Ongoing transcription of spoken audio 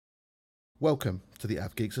Welcome to the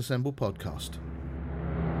Av Geeks Assemble podcast.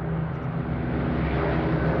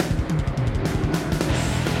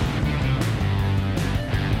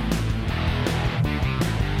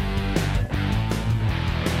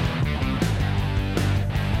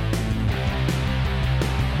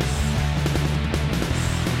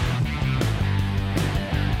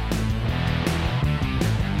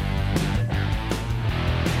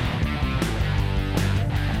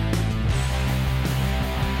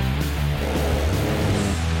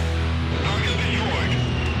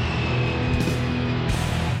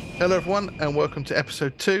 Hello everyone and welcome to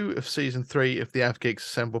episode 2 of season 3 of the Av Geeks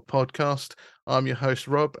Assemble podcast. I'm your host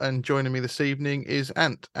Rob and joining me this evening is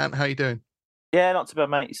Ant. Ant, how you doing? Yeah, not too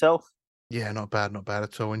bad, mate. Yourself? Yeah, not bad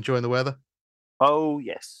at all. Enjoying the weather? Oh,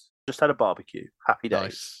 yes. Just had a barbecue. Happy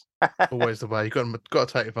days. Nice. Always the way. You've got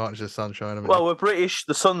to take advantage of the sunshine, haven't you? Well, we're British.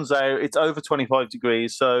 The sun's out. It's over 25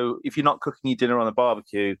 degrees. So if you're not cooking your dinner on a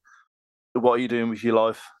barbecue, what are you doing with your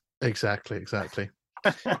life? Exactly.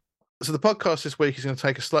 So the podcast this week is going to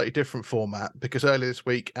take a slightly different format because earlier this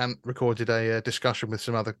week Ant recorded a discussion with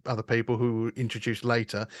some other people who we'll introduce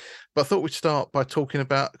later. But I thought we'd start by talking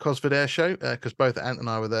about Cosford Air Show because both Ant and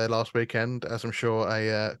I were there last weekend, as I'm sure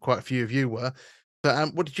quite a few of you were. But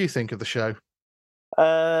Ant, what did you think of the show?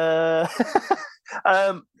 I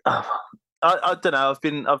don't know.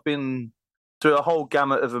 I've been through a whole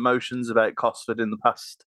gamut of emotions about Cosford in the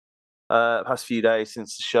past few days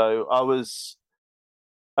since the show. I was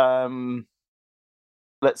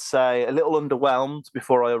let's say a little underwhelmed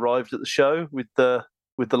before I arrived at the show with the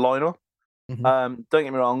lineup. Mm-hmm. Don't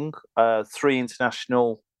get me wrong, 3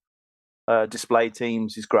 international display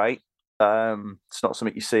teams is great. It's not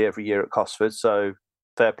something you see every year at Cosford, so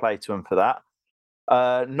fair play to them for that.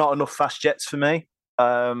 Not enough fast jets for me,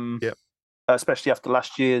 especially after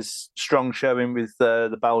last year's strong showing with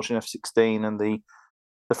the Belgian F-16 and the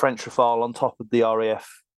French Rafale on top of the RAF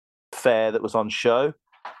fare that was on show.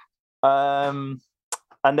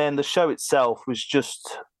 And then the show itself was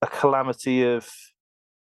just a calamity of,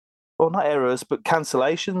 well, not errors, but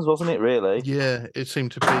cancellations, wasn't it, really? Yeah, it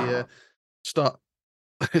seemed to be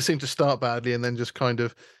It seemed to start badly and then just kind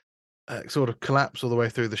of sort of collapse all the way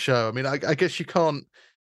through the show. I mean, I guess you can't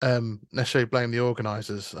necessarily blame the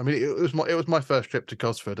organisers. I mean, it was my first trip to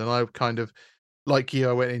Cosford, and I kind of, like you,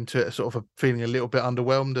 I went into it sort of feeling a little bit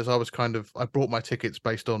underwhelmed as I brought my tickets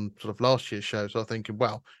based on sort of last year's show. So I'm thinking,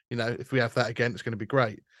 well, if we have that again, it's going to be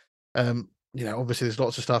great. Obviously there's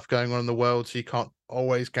lots of stuff going on in the world, so you can't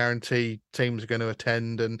always guarantee teams are going to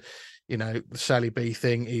attend. And, the Sally B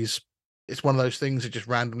thing it's one of those things that just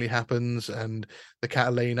randomly happens. And the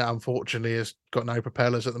Catalina, unfortunately, has got no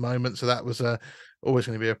propellers at the moment. So that was always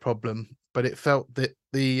going to be a problem. But it felt that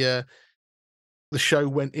the show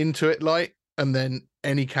went into it light, and then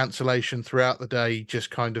any cancellation throughout the day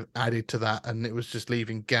just kind of added to that, and it was just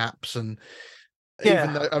leaving gaps. And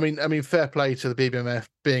even though, I mean, fair play to the BBMF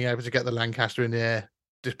being able to get the Lancaster in the air,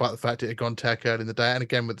 despite the fact it had gone tech early in the day. And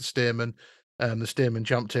again with the Stearman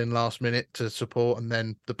jumped in last minute to support, and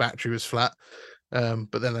then the battery was flat.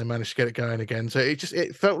 But then they managed to get it going again. So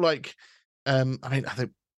it felt like, I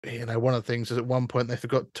think, one of the things is at one point they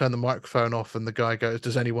forgot to turn the microphone off, and the guy goes,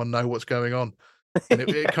 "Does anyone know what's going on?" And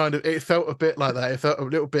it felt a bit like that. It felt a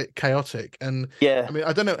little bit chaotic. And yeah, I mean,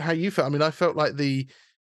 I don't know how you felt. I mean, I felt like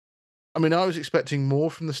I was expecting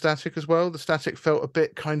more from the Static as well. The Static felt a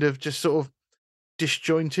bit kind of just sort of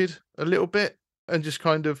disjointed a little bit and just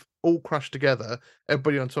kind of all crushed together,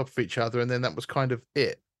 everybody on top of each other, and then that was kind of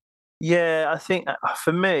it. Yeah, I think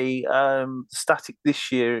for me, Static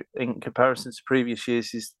this year in comparison to previous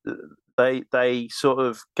years is they sort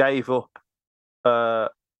of gave up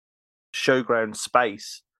showground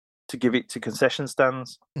space to give it to concession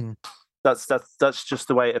stands. Mm. That's just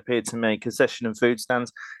the way it appeared to me. Concession and food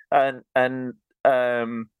stands, and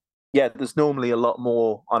there's normally a lot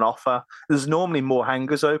more on offer. There's normally more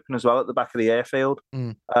hangars open as well at the back of the airfield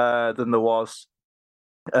than there was.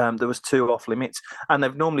 There was 2 off limits, and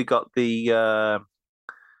they've normally got the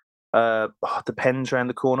pens around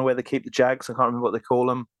the corner where they keep the Jags. I can't remember what they call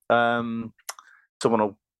them. Someone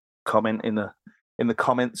will comment in the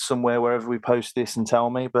comments somewhere wherever we post this and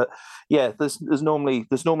tell me. But yeah, there's normally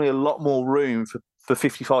a lot more room for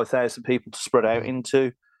 55,000 people to spread out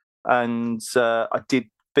into, and I did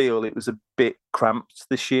feel it was a bit cramped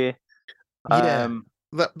this year. Yeah.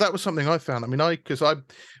 That was something I found. I mean,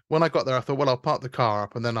 when I got there, I thought, well, I'll park the car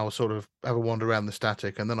up and then I'll sort of have a wander around the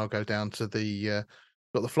Static, and then I'll go down to the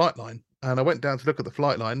flight line. And I went down to look at the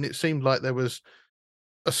flight line, and it seemed like there was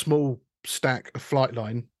a small stack of flight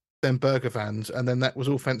line, then burger vans, and then that was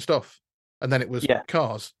all fenced off, and then it was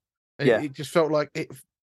cars. And it just felt like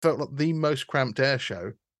the most cramped air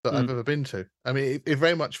show that I've ever been to. I mean, it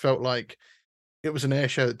very much felt like it was an air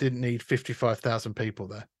show that didn't need 55,000 people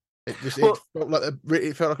there. It Well, felt like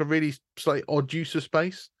it felt like a really slightly odd use of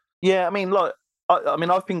space. yeah, I mean, like, I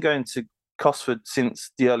mean, I've been going to Cosford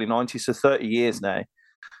since the early '90s, so 30 years now,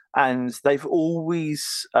 and they've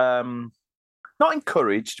always not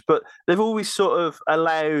encouraged, but they've always sort of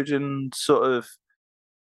allowed and sort of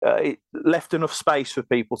left enough space for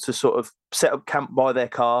people to sort of set up camp by their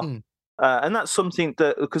car. Mm. And that's something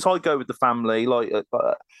that, because I go with the family, like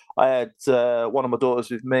I had one of my daughters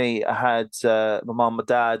with me. I had my mum, my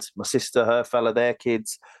dad, my sister, her fella, their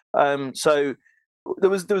kids. So there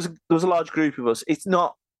was a large group of us. It's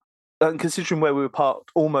not, and considering where we were parked,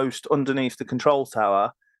 almost underneath the control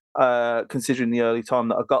tower. Considering the early time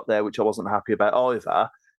that I got there, which I wasn't happy about either,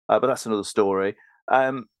 but that's another story.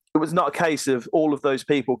 It was not a case of all of those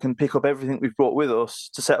people can pick up everything we've brought with us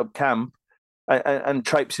to set up camp and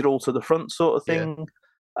traipse it all to the front, sort of Yeah.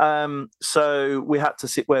 thing. So we had to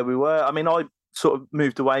sit where we were. I mean, I sort of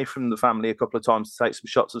moved away from the family a couple of times to take some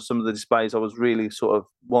shots of some of the displays I was really sort of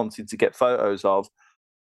wanting to get photos of.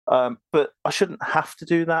 But I shouldn't have to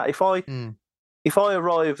do that. If I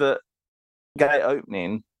arrive at gate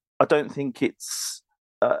opening, I don't think it's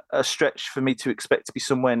a stretch for me to expect to be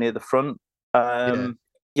somewhere near the front. Yeah.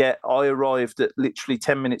 Yeah, I arrived at literally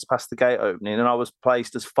 10 minutes past the gate opening, and I was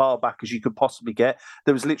placed as far back as you could possibly get.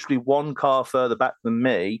 There was literally one car further back than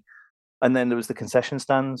me, and then there was the concession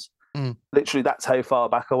stands. Mm. Literally, that's how far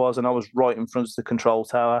back I was, and I was right in front of the control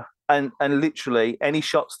tower. And literally, any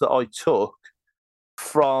shots that I took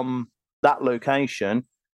from that location,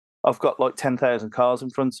 I've got like 10,000 cars in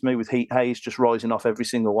front of me with heat haze just rising off every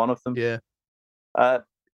single one of them. Yeah.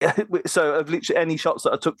 So of literally any shots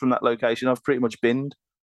that I took from that location, I've pretty much binned.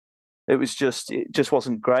 It just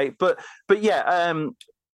wasn't great. But yeah,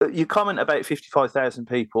 your comment about 55,000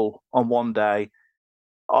 people on one day,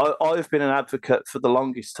 I've been an advocate for the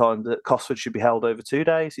longest time that Cosford should be held over 2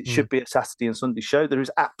 days. It should be a Saturday and Sunday show. There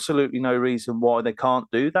is absolutely no reason why they can't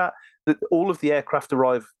do that. That all of the aircraft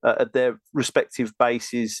arrive at their respective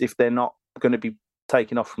bases if they're not going to be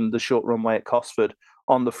taking off from the short runway at Cosford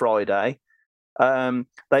on the Friday.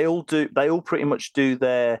 They all pretty much do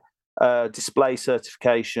their display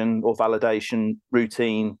certification or validation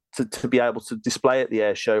routine to be able to display at the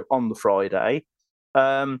air show on the Friday.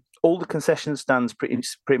 All the concession stands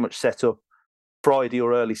pretty much set up Friday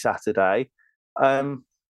or early Saturday. To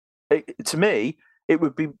me, it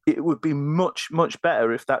would be much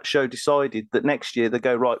better if that show decided that next year they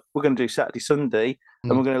go, right, we're going to do Saturday, Sunday,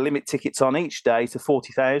 and we're going to limit tickets on each day to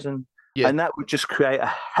 40,000. Yeah. And that would just create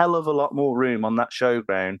a hell of a lot more room on that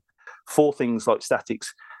showground for things like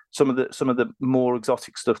statics, some of the more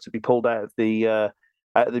exotic stuff to be pulled out of the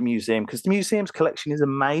museum, because the museum's collection is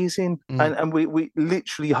amazing, and we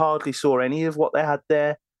literally hardly saw any of what they had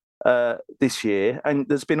there this year. And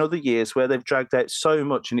there's been other years where they've dragged out so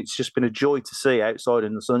much, and it's just been a joy to see outside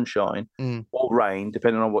in the sunshine or rain,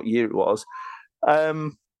 depending on what year it was.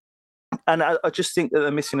 And I just think that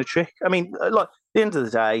they're missing a trick. I mean, like, at the end of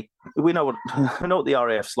the day, we know what the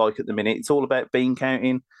RAF's like at the minute. It's all about bean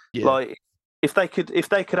counting. Yeah. Like, if they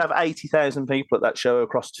could have 80,000 people at that show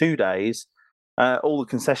across 2 days, all the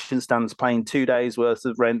concession stands paying 2 days worth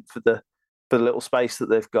of rent for the little space that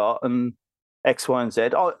they've got, and X, Y, and Z.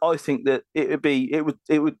 I think that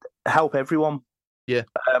it would help everyone. Yeah.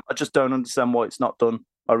 I just don't understand why it's not done.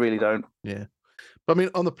 I really don't. Yeah. But I mean,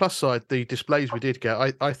 on the plus side, the displays we did get,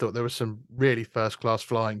 I thought there was some really first class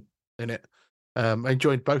flying in it. I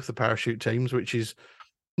enjoyed both the parachute teams, which is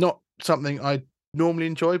not something I normally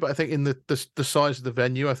enjoy, but I think in the size of the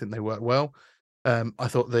venue, I think they work well. I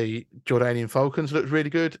thought the Jordanian Falcons looked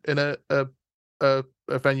really good in a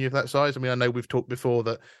venue of that size. I mean, I know we've talked before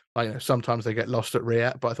that sometimes they get lost at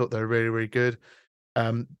Riyadh, but I thought they were really, really good.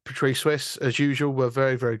 Patrice Swiss, as usual, were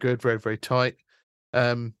very, very good, very, very tight.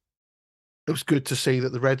 It was good to see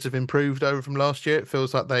that the Reds have improved over from last year. It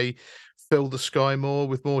feels like they fill the sky more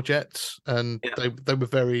with more jets, and they were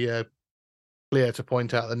very clear to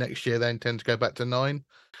point out that next year they intend to go back to 9.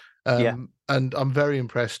 And I'm very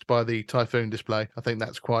impressed by the Typhoon display. I think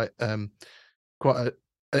that's quite an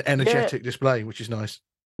energetic display, which is nice.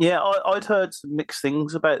 Yeah, I'd heard some mixed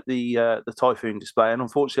things about the Typhoon display, and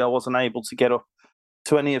unfortunately, I wasn't able to get up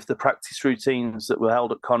to any of the practice routines that were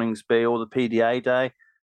held at Coningsby or the PDA day,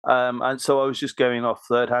 and so I was just going off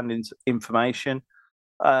third-hand information.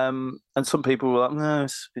 And some people were like, "No,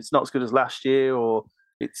 it's not as good as last year," or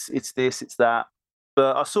 "It's this, it's that."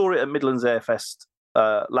 But I saw it at Midlands Airfest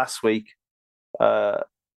last week, the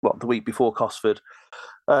week before Cosford,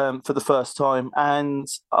 for the first time, and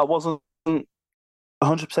I wasn't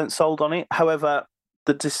 100% sold on it. However,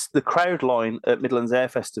 the crowd line at Midlands Air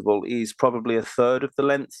Festival is probably a third of the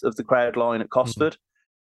length of the crowd line at Cosford.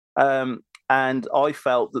 And I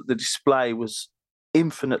felt that the display was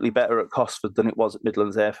infinitely better at Cosford than it was at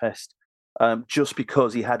Midlands Airfest, just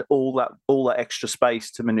because he had all that extra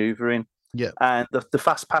space to manoeuvre in. Yeah, and the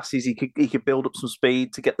fast passes, he could build up some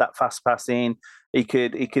speed to get that fast pass in. He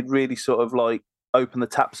could really sort of like open the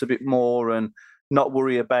taps a bit more and not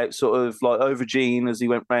worry about sort of like overgeeing as he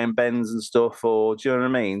went round bends and stuff. Or do you know what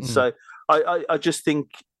I mean? So I just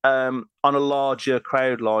think on a larger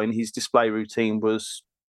crowd line, his display routine was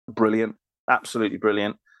brilliant, absolutely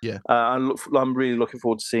brilliant. Yeah, I'm really looking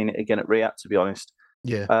forward to seeing it again at Riyadh, to be honest.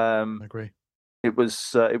 Yeah, I agree. It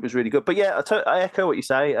was really good. But yeah, I echo what you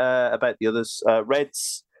say about the others.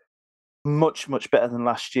 Reds, much better than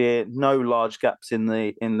last year. No large gaps in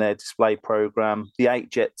their display program. The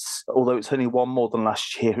 8 Jets, although it's only one more than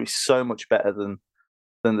last year, is so much better than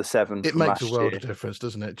the 7. It makes a world of difference,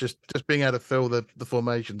 doesn't it? Just being able to fill the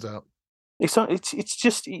formations out. It's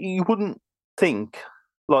just, you wouldn't think,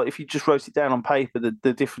 like, if you just wrote it down on paper,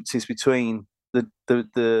 the differences between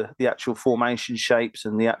the actual formation shapes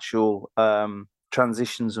and the actual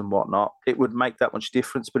transitions and whatnot, it would make that much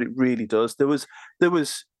difference, but it really does. There was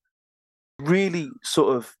really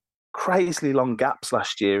sort of crazily long gaps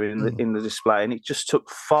last year in the display, and it just took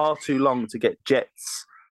far too long to get Jets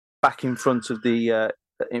back in front of the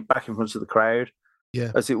crowd,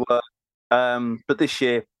 as it were. But this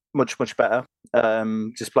year, much better.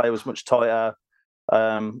 Display was much tighter.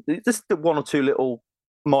 There's one or two little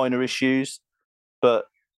minor issues, but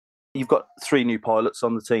you've got 3 new pilots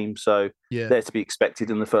on the team, so they're to be expected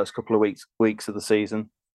in the first couple of weeks of the season.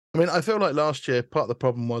 I mean, I feel like last year part of the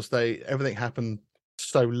problem was everything happened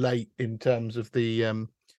so late in terms of the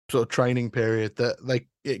sort of training period that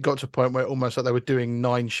it got to a point where almost like they were doing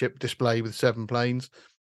 9-ship display with 7 planes,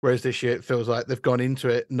 whereas this year it feels like they've gone into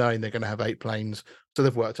it knowing they're going to have 8 planes, so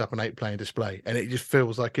they've worked up an 8-plane display, and it just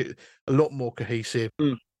feels like it a lot more cohesive.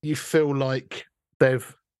 You feel like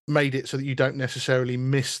they've made it so that you don't necessarily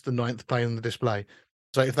miss the 9th plane on the display.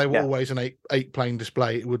 So if they were always an 8-plane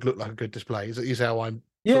display, it would look like a good display. Is how I'm.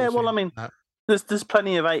 Yeah, well, I mean, there's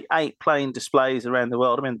plenty of 8-plane displays around the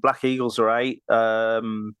world. I mean, Black Eagles are 8.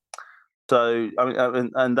 So I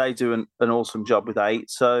mean, and they do an awesome job with 8.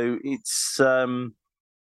 So it's I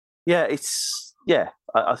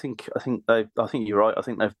think you're right. I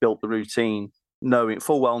think they've built the routine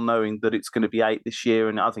full well knowing that it's going to be 8 this year,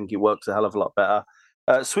 and I think it works a hell of a lot better.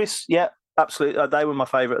 Swiss, yeah, absolutely. They were my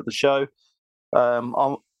favourite of the show.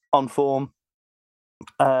 On form.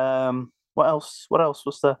 What else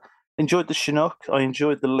was there? Enjoyed the Chinook. I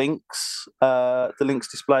enjoyed the Lynx. The Lynx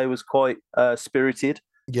display was quite spirited.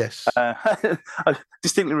 Yes. I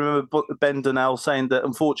distinctly remember Ben Donnell saying that,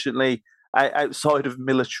 unfortunately, outside of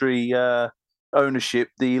military ownership,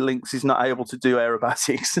 the Lynx is not able to do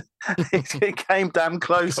aerobatics. It came damn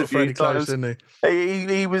close a few times. Didn't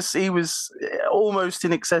he was almost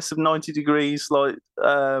in excess of 90 degrees, like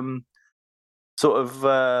sort of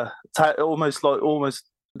almost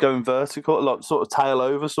going vertical, like sort of tail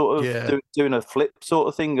over, sort of doing a flip sort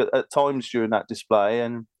of thing at times during that display.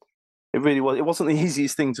 And it really was. It wasn't the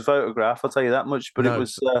easiest thing to photograph, I'll tell you that much. But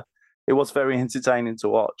it was very entertaining to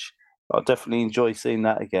watch. I definitely enjoy seeing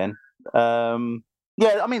that again. I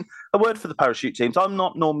mean, a word for the parachute teams. I'm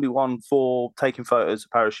not normally one for taking photos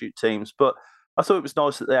of parachute teams, but I thought it was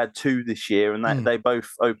nice that they had 2 this year, and they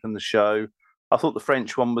both opened the show. I thought the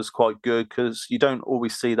French one was quite good because you don't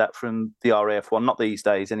always see that from the RAF one, not these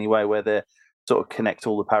days anyway, where they sort of connect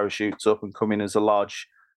all the parachutes up and come in as a large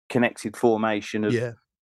connected formation of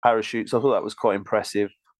parachutes. I thought that was quite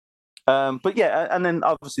impressive. But yeah, and then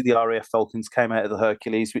obviously the RAF Falcons came out of the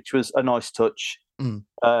Hercules, which was a nice touch,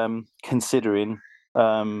 considering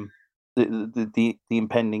the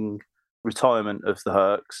impending retirement of the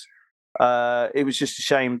Hercs. It was just a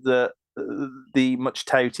shame that the much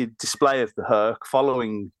touted display of the Herc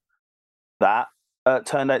following that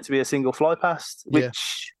turned out to be a single fly past,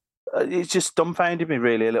 which it just dumbfounded me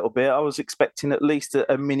really a little bit. I was expecting at least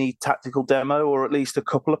a mini tactical demo or at least a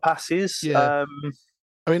couple of passes.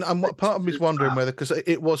 I mean, part of me is wondering whether, because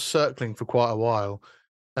it was circling for quite a while,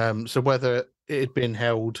 so whether it had been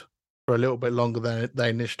held for a little bit longer than they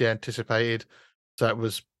initially anticipated, so it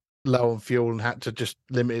was low on fuel and had to just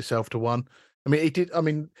limit itself to 1. I mean, it did. I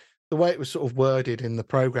mean, the way it was sort of worded in the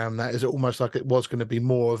program, that is almost like it was going to be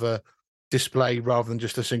more of a display rather than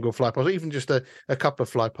just a single fly pass, even just a couple of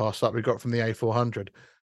fly passes like we got from the A400.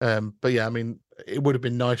 But yeah, I mean, it would have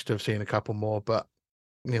been nice to have seen a couple more, but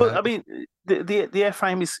you know. I mean, the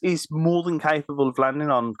airframe is more than capable of landing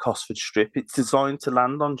on Cosford Strip. It's designed to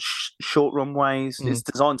land on short runways. It's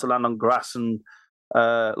designed to land on grass and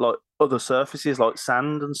like other surfaces like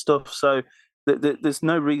sand and stuff. So there's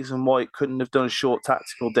no reason why it couldn't have done a short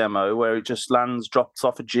tactical demo where it just lands, drops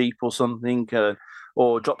off a jeep or something,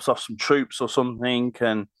 or drops off some troops or something,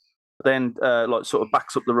 and then like sort of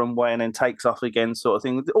backs up the runway and then takes off again, sort of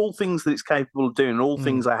thing. All things that it's capable of doing, all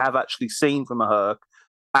things I have actually seen from a Herc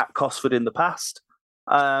at Cosford in the past.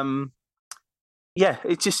 Yeah,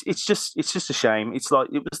 it's just a shame. It's like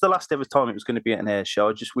it was the last ever time it was going to be at an air show.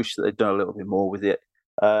 I just wish that they'd done a little bit more with it.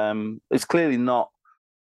 It's clearly not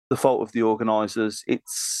the fault of the organisers.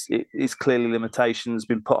 It's clearly limitations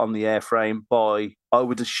been put on the airframe by, I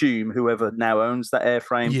would assume, whoever now owns that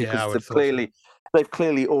airframe, because they've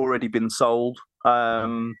clearly already been sold.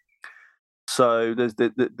 So there's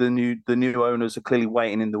the new owners are clearly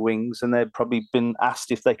waiting in the wings, and they've probably been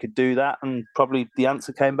asked if they could do that, and probably the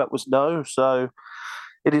answer came back was no. So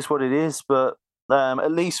it is what it is. But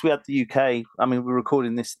at least we had the UK. I mean, we're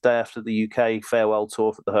recording this the day after the UK farewell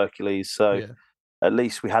tour for the Hercules. So at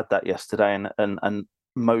least we had that yesterday, and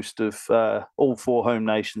most of all 4 home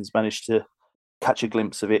nations managed to catch a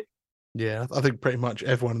glimpse of it. Yeah, I think pretty much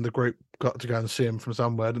everyone in the group got to go and see them from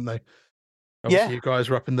somewhere, didn't they? Obviously, you guys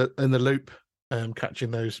were up in the loop,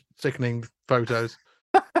 catching those sickening photos.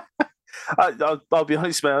 I'll be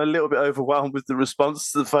honest, man, I'm a little bit overwhelmed with the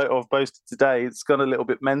response to the photo I've posted today. It's gone a little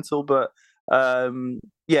bit mental, but I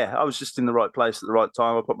was just in the right place at the right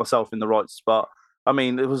time. I put myself in the right spot. I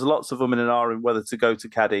mean, there was lots of them in an hour in whether to go to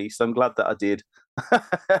Cadiz, so I'm glad that I did.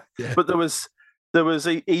 But there was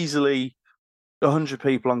easily 100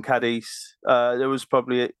 people on Cadiz. There was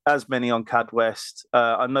probably as many on Cad West.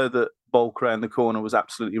 I know that Bulk around the corner was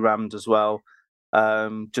absolutely rammed as well,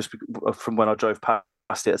 just from when I drove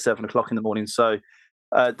past it at 7 o'clock in the morning. So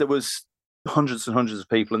there was hundreds and hundreds of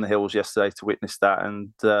people in the hills yesterday to witness that,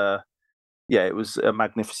 and it was a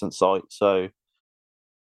magnificent sight. So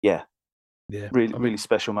really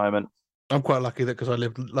special moment. I'm quite lucky that because I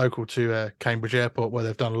live local to Cambridge Airport, where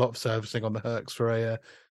they've done a lot of servicing on the Hercs for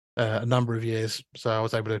a number of years, so I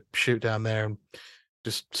was able to shoot down there and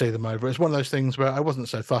just see them over. It's one of those things where I wasn't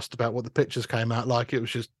so fussed about what the pictures came out like. It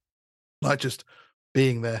was just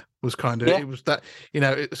being there was kind of it was that,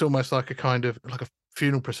 it's almost like a kind of like a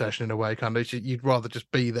funeral procession in a way. Kind of, you'd rather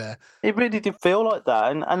just be there. It really did feel like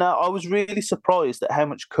that, and I was really surprised at how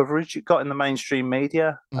much coverage it got in the mainstream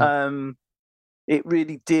media. It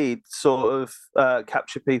really did sort of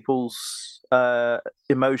capture people's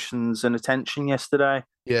emotions and attention yesterday.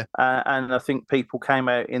 And I think people came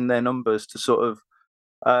out in their numbers to sort of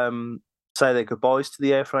say their goodbyes to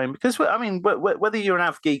the airframe, because I mean, whether you're an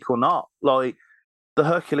av geek or not, like the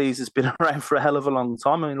Hercules has been around for a hell of a long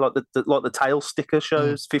time. I mean, like the tail sticker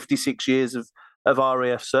shows 56 years of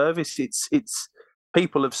RAF service. It's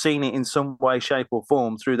people have seen it in some way, shape, or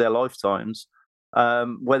form through their lifetimes.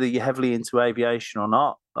 Whether you're heavily into aviation or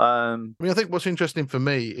not. I mean, I think what's interesting for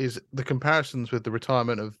me is the comparisons with the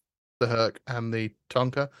retirement of the Herc and the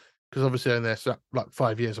Tonka, because obviously they're like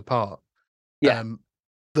 5 years apart.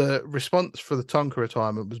 The response for the Tonka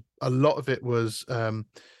retirement was a lot of it was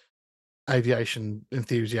aviation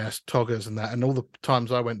enthusiasts, toggers, and that. And all the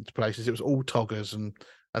times I went to places, it was all toggers and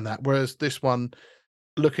that. Whereas this one,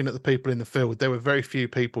 looking at the people in the field, there were very few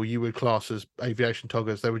people you would class as aviation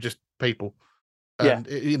toggers. They were just people. And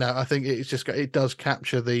I think it does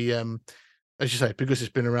capture the as you say, because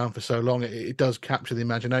it's been around for so long, it does capture the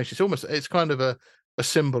imagination. It's kind of a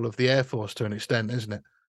symbol of the Air Force to an extent, isn't it?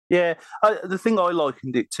 Yeah, the thing I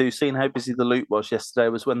likened it to, seeing how busy the loop was yesterday,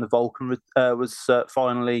 was when the Vulcan was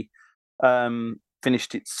finally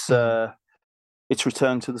finished its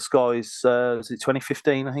return to the skies. Was it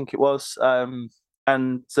 2015? I think it was. And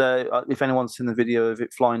if anyone's seen the video of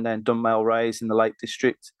it flying down Dunmail Raise in the Lake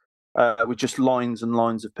District, with just lines and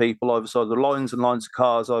lines of people either side of the lines and lines of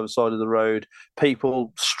cars either side of the road,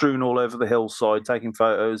 people strewn all over the hillside taking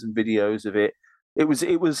photos and videos of it. It was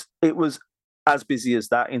as busy as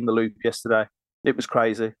that in the loop yesterday. It was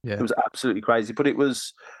crazy. It was absolutely crazy, but it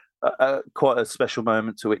was quite a special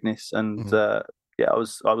moment to witness. And I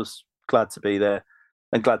was glad to be there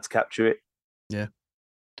and glad to capture it. Yeah.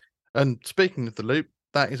 And speaking of the loop,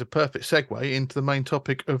 that is a perfect segue into the main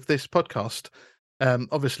topic of this podcast.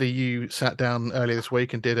 Obviously, you sat down earlier this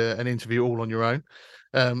week and did an interview all on your own.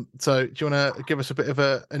 So do you want to give us a bit of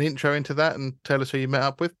an intro into that and tell us who you met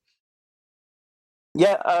up with?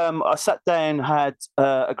 Yeah, I sat down, had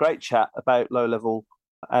a great chat about low-level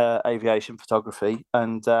aviation photography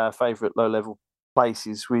and favourite low-level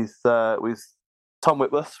places with Tom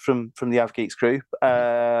Whitworth from the Av Geeks group,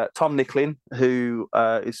 Tom Nicklin, who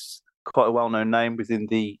is quite a well-known name within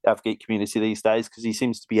the Av Geek community these days because he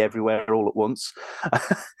seems to be everywhere all at once,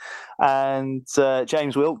 and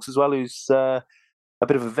James Wilkes as well, who's a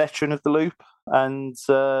bit of a veteran of the loop and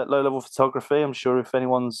low-level photography. I'm sure if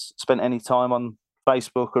anyone's spent any time on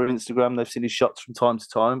Facebook or Instagram, they've seen his shots from time to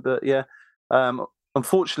time. But yeah,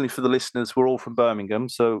 unfortunately for the listeners, we're all from Birmingham,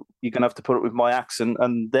 so you're going to have to put up with my accent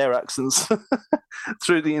and their accents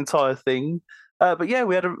through the entire thing. But yeah,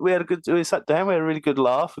 we sat down, we had a really good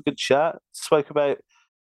laugh, a good chat, spoke about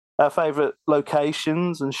our favourite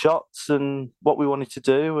locations and shots and what we wanted to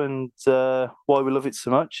do and why we love it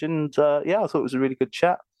so much. And yeah, I thought it was a really good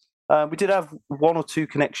chat. We did have one or two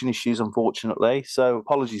connection issues, unfortunately, so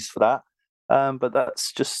apologies for that. But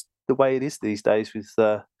that's just the way it is these days with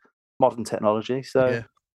modern technology. So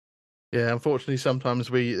yeah. Unfortunately, sometimes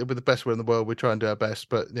with the best will in the world, we try and do our best,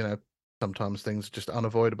 but sometimes things are just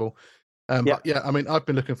unavoidable. But yeah, I mean, I've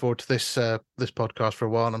been looking forward to this podcast for a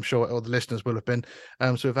while, and I'm sure all the listeners will have been.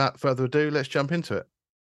 So without further ado, let's jump into it.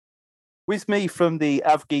 With me from the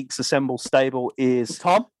Av Geeks Assemble stable is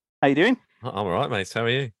Tom. How you doing? I'm all right, mate. How are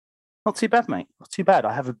you? Not too bad, mate. Not too bad.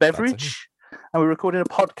 I have a beverage, and we're recording a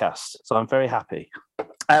podcast, so I'm very happy.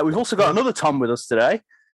 We've also got another Tom with us today.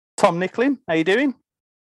 Tom Nicklin, how you doing?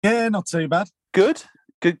 Yeah, not too bad. Good.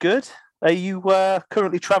 Are you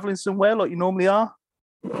currently travelling somewhere like you normally are?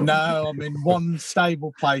 No, I'm in one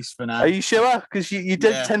stable place for now. Are you sure? Because you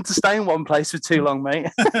don't tend to stay in one place for too long,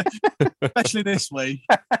 mate. Especially this week.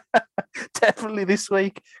 Definitely this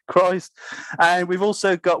week. Christ. And we've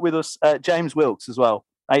also got with us James Wilkes as well.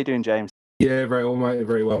 How you doing, James? Yeah, very well, mate.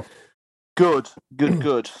 Very well. Good.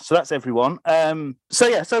 So that's everyone.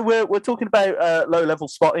 So we're talking about low-level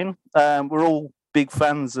spotting. We're all big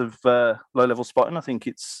fans of low-level spotting. I think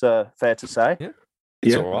it's fair to say. Yeah.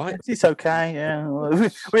 It's all right. It's okay. Yeah,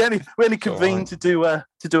 we only convened to do a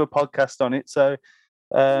podcast on it. So,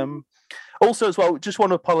 also as well, just want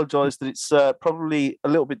to apologise that it's probably a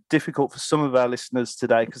little bit difficult for some of our listeners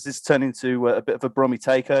today because it's turned into a bit of a Brummie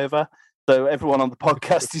takeover. So everyone on the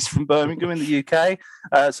podcast is from Birmingham in the UK.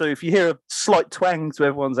 So if you hear a slight twang to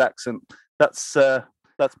everyone's accent, that's part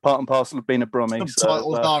and parcel of being a Brummie.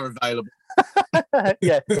 Subtitles are available.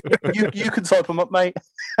 Yeah, you can type them up, mate.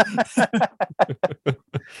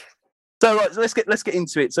 So right, so let's get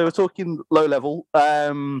into it. So we're talking low level.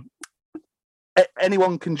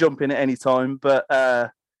 Anyone can jump in at any time, but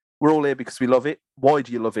we're all here because we love it. Why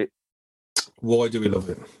do you love it? Why do we love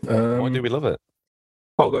it? Why do we love it?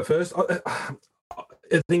 I'll go first. I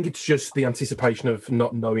think it's just the anticipation of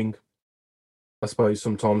not knowing, I suppose,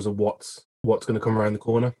 sometimes of what's going to come around the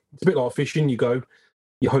corner. It's a bit like fishing. You go,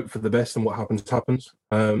 you hope for the best, and what happens.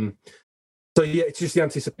 So yeah, it's just the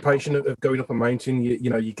anticipation of going up a mountain.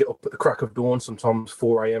 You get up at the crack of dawn, sometimes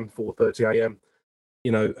 4 a.m., 4:30 a.m.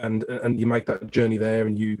 And you make that journey there,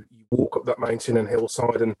 and you walk up that mountain and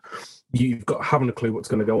hillside, and you've got haven't a clue what's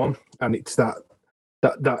going to go on, and it's that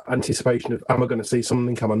anticipation of am I going to see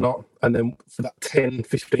something, am I not? And then for that 10,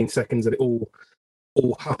 15 seconds that it all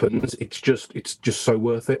happens, it's just so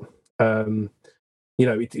worth it.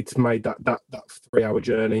 It's made that 3-hour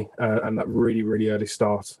journey and that really, really early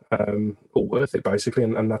start all worth it, basically,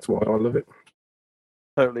 and that's why I love it.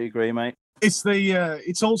 Totally agree, mate.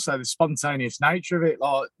 It's also the spontaneous nature of it.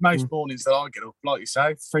 Like most mornings that I get up, like you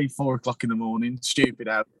say, 3-4 o'clock in the morning, stupid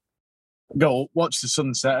out. Go watch the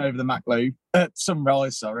sunset over the Mac Loop.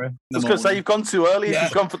 Sunrise, sorry. I was going to say, you've gone too early. Yeah.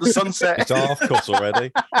 You've gone for the sunset. It's half cut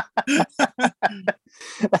already.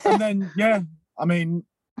 And then, I mean,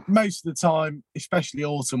 most of the time, especially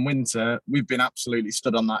autumn, winter, we've been absolutely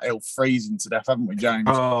stood on that hill freezing to death, haven't we, James?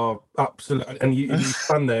 Oh, absolutely. And you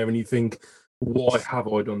stand there and you think, why have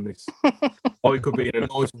I done this? I could be in a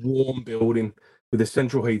nice warm building with the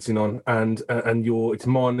central heating on, and it's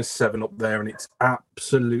 -7 up there, and it's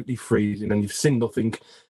absolutely freezing, and you've seen nothing,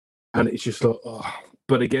 and it's just like, oh.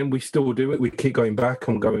 But again, we still do it. We keep going back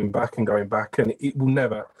and going back and going back, and it will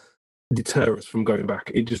never deter us from going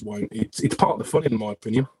back. It just won't. It's part of the fun, in my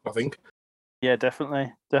opinion, I think. Yeah,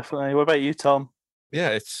 definitely. What about you, Tom? Yeah,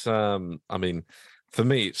 it's I mean, for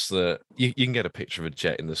me, it's that you can get a picture of a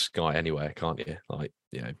jet in the sky anywhere, can't you? Like,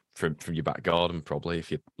 from your back garden, probably,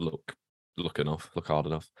 if you look hard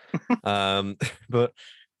enough. But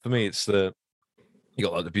for me, it's that you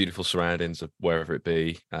got like the beautiful surroundings of wherever it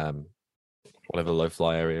be, whatever low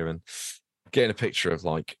fly area, and getting a picture of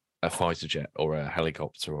like a fighter jet or a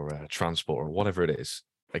helicopter or a transport or whatever it is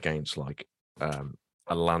against like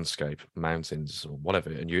a landscape, mountains or whatever,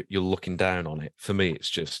 and you're looking down on it. For me,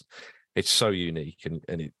 it's so unique,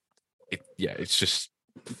 and it's just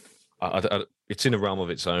it's in a realm of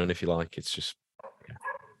its own, if you like. It's just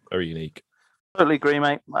very unique. Totally agree,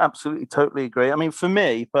 mate. Absolutely, totally agree. I mean, for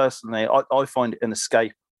me personally, I find it an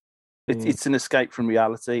escape. It's an escape from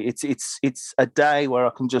reality. It's a day where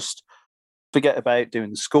I can just forget about doing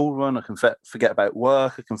the school run. I can forget about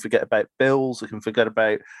work. I can forget about bills. I can forget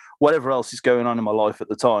about whatever else is going on in my life at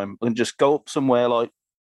the time, and just go up somewhere like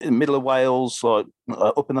in the middle of Wales, like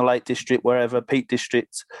up in the Lake District, wherever, Peak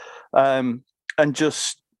District, and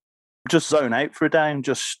just zone out for a day and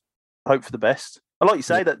just hope for the best. And like you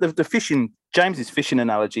say, that the fishing, James's fishing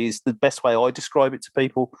analogy is the best way I describe it to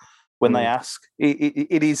people when they ask.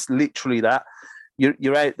 It is literally that.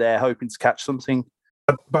 You're out there hoping to catch something.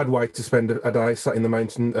 A bad way to spend a day sat in the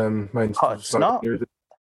mountain. It's not.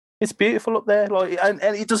 It's beautiful up there, like, and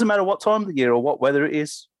it doesn't matter what time of the year or what weather it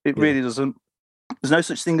is. It really doesn't. There's no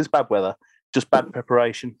such thing as bad weather, just bad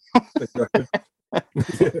preparation. Exactly.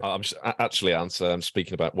 I'm actually, I'm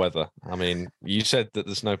speaking about weather. I mean, you said that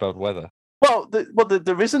there's no bad weather. Well,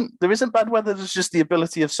 there isn't bad weather. There's just the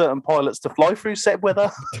ability of certain pilots to fly through set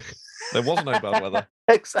weather. There was no bad weather.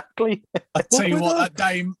 Exactly. I tell you what,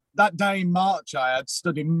 that day in March, I had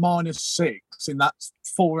stood in -6 in that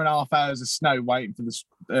 4.5 hours of snow waiting for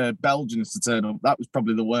the Belgians to turn up. That was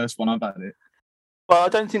probably the worst one I've had it. Well, I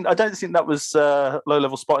don't think that was low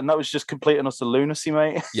level spotting. That was just complete and utter lunacy,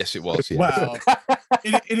 mate. Yes, it was. Yeah. Well,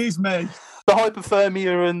 it is me. The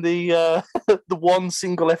hypothermia and the the one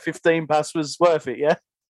single F-15 pass was worth it. Yeah.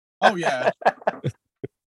 Oh yeah.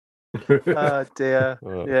 Oh dear.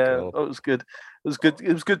 Oh, yeah, God. that was good. It was good.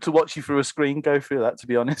 It was good to watch you through a screen go through that, to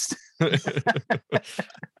be honest.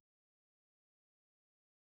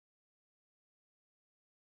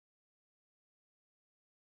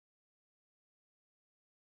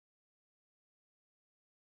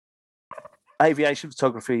 Aviation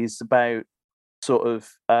photography is about sort of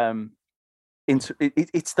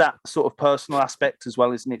it's that sort of personal aspect as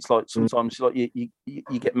well, isn't it? It's like sometimes like you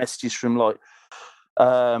get messages from like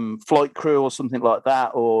flight crew or something like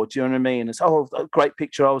that, or do you know what I mean? It's a great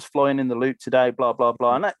picture. I was flying in the loop today, blah blah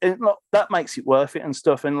blah, and that makes it worth it and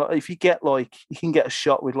stuff. And like, if you get like you can get a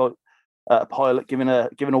shot with like a pilot giving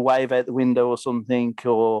a wave out the window or something,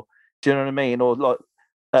 or do you know what I mean? Or like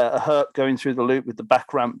a Herc going through the loop with the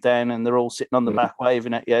back ramp down, and they're all sitting on the back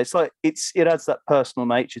waving at you. It's like it adds that personal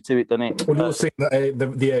nature to it, doesn't it? Well, you're seeing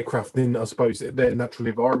that the aircraft in, I suppose, their natural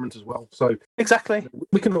environment as well. So exactly,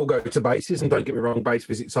 we can all go to bases, and don't get me wrong, base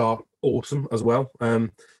visits are awesome as well.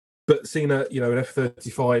 But seeing an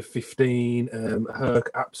F-35, 15,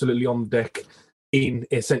 Herc absolutely on deck in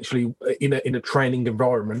essentially in a training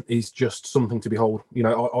environment is just something to behold.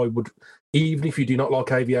 I would, even if you do not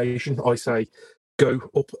like aviation, I say, go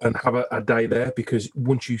up and have a day there, because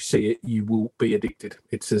once you see it, you will be addicted.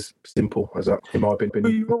 It's as simple as that, in my opinion.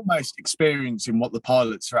 Well, you're almost experiencing what the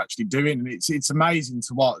pilots are actually doing, and it's amazing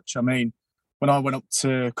to watch. I mean, when I went up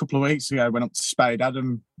to a couple of weeks ago, I went up to Spade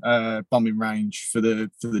Adam bombing range for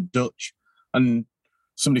the Dutch, and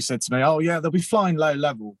somebody said to me, "Oh yeah, they'll be flying low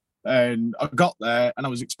level." And I got there, and I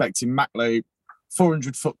was expecting Mac Loop,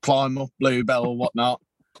 400-foot climb up, Bluebell or whatnot.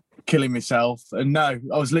 Killing myself, and no,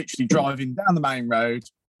 I was literally driving down the main road,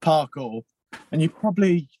 parkour, and you're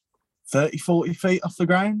probably 30-40 feet off the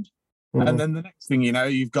ground. And then the next thing you know,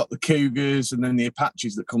 you've got the Cougars and then the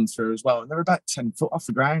Apaches that come through as well, and they're about 10 foot off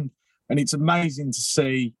the ground. And it's amazing to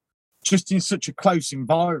see, just in such a close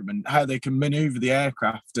environment, how they can maneuver the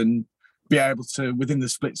aircraft and be able to, within the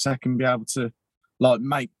split second, be able to like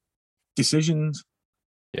make decisions.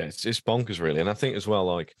 Yeah, it's bonkers, really. And I think as well,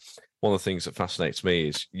 like, one of the things that fascinates me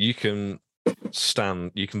is you can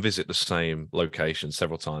visit the same location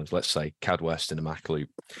several times, let's say Cad West in a Mach Loop,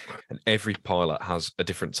 and every pilot has a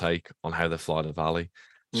different take on how they fly the valley.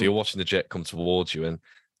 So you're watching the jet come towards you, and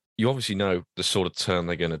you obviously know the sort of turn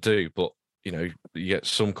they're going to do, but you get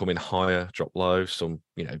some coming higher, drop low, some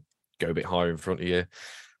go a bit higher in front of you,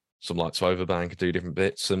 some like to overbank, do different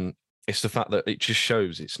bits. And it's the fact that it just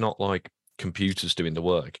shows it's not like computers doing the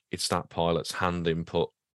work, it's that pilot's hand input,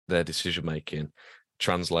 their decision making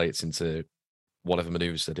translates into whatever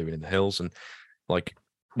maneuvers they're doing in the hills. And like,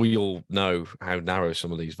 we all know how narrow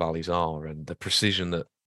some of these valleys are, and the precision that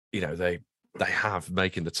they have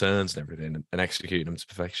making the turns and everything, and executing them to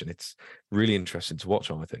perfection. It's really interesting to watch,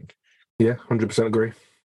 I think. Yeah, 100% agree.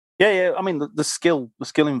 Yeah. I mean, the skill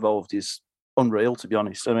involved is unreal, to be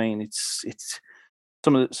honest. I mean, it's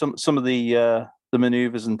some of the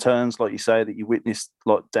maneuvers and turns, like you say, that you witnessed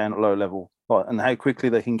like down at low level, like, and how quickly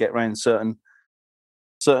they can get around certain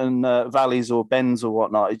valleys or bends or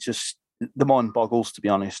whatnot. It just, the mind boggles, to be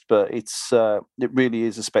honest. But it really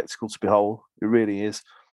is a spectacle to behold. It really is.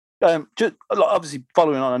 Just obviously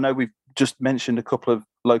following on, I know we've just mentioned a couple of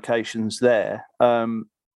locations there.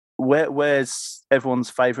 Where's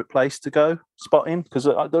everyone's favourite place to go spotting? Because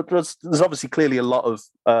there's obviously clearly a lot of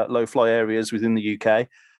low fly areas within the UK,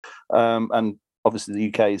 and obviously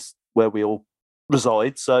the UK is where we all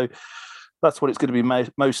reside. So that's what it's going to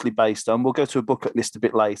be mostly based on. We'll go to a bucket list a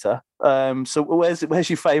bit later. So where's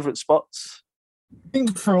your favourite spots? I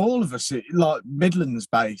think for all of us, like Midlands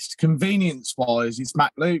based, convenience wise, it's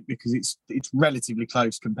MacLoop because it's relatively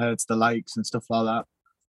close compared to the lakes and stuff like that.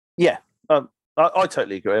 Yeah, I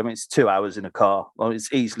totally agree. I mean, it's 2 hours in a car. Well,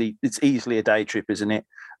 it's easily a day trip, isn't it?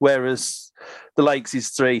 Whereas the lakes is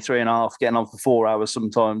 3.5, getting on for 4 hours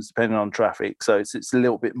sometimes, depending on traffic. So it's a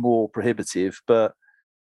little bit more prohibitive. But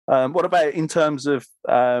what about in terms of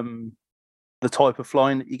the type of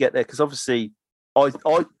flying that you get there? Because obviously,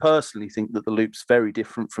 I personally think that the loop's very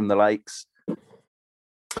different from the lakes.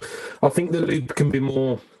 I think the loop can be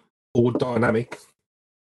more dynamic.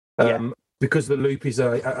 Because the loop is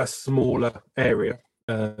a smaller area.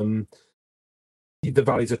 The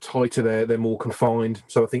valleys are tighter there; they're more confined.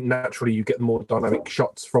 So I think naturally you get more dynamic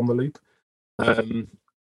shots from the loop.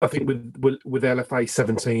 I think with LFA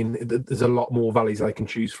 17, there's a lot more valleys they can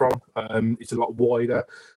choose from. It's a lot wider,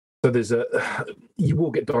 so you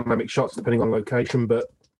will get dynamic shots depending on location. But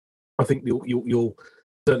I think you'll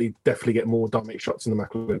certainly definitely get more dynamic shots in the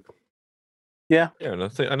Mac loop. Yeah, and I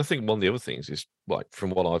think one of the other things is, like,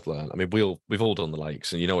 from what I've learned. I mean, we've all done the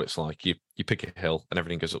lakes, and you know what it's like. You pick a hill, and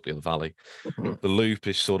everything goes up the other valley. The loop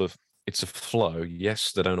is sort of, it's a flow.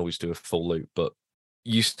 Yes, they don't always do a full loop, but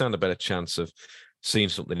you stand a better chance of seeing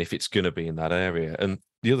something if it's going to be in that area. And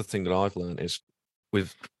the other thing that I've learned is,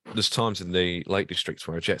 there's times in the Lake District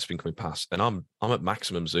where a jet's been coming past, and I'm at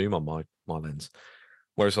maximum zoom on my lens.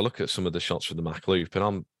 Whereas I look at some of the shots from the Mac Loop,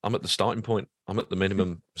 and I'm at the starting point. I'm at the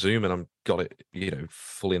minimum zoom, and I've got it,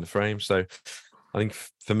 fully in the frame. So I think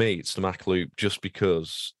for me, it's the Mac Loop just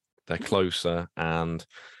because they're closer, and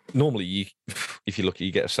normally if you look,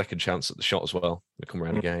 you get a second chance at the shot as well. They come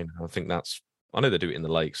around again. I think I know they do it in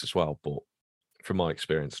the lakes as well, but from my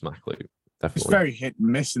experience, Mac Loop definitely. It's very hit and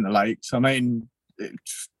miss in the lakes. I mean,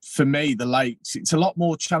 for me, the lakes, it's a lot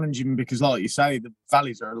more challenging because, like you say, the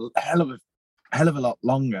valleys are a hell of a lot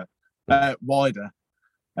longer, wider,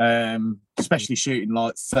 especially shooting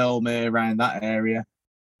like Thirlmere around that area,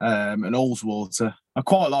 and Allswater. I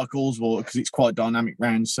quite like Allswater because it's quite dynamic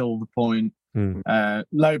round Silver Point.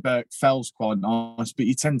 Lowberg Fell's quite nice, but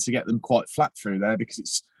you tend to get them quite flat through there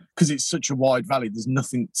because it's such a wide valley. There's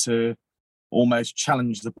nothing to almost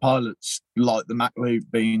challenge the pilots like the Mac Loop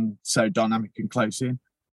being so dynamic and close in.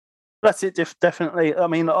 That's it, definitely. I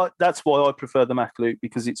mean, that's why I prefer the Mac Loop,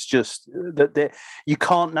 because it's just that you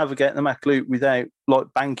can't navigate the Mac Loop without like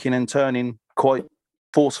banking and turning quite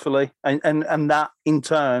forcefully, and that in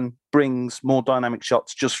turn brings more dynamic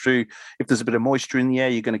shots just through. If there's a bit of moisture in the air,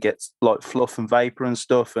 you're going to get like fluff and vapor and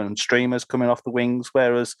stuff and streamers coming off the wings.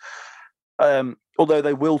 Whereas, although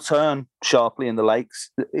they will turn sharply in the lakes,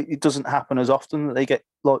 it doesn't happen as often that they get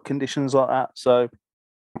like conditions like that. So,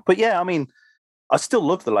 but yeah, I mean, I still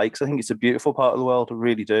love the lakes. I think it's a beautiful part of the world. I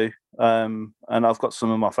really do. And I've got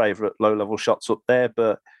some of my favourite low-level shots up there,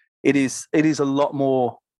 but it is a lot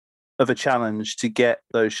more of a challenge to get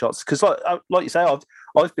those shots. Because like you say,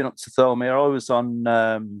 I've been up to Thirlmere. I was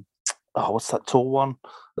on, what's that tall one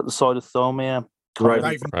at the side of Thirlmere?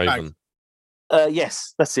 Raven.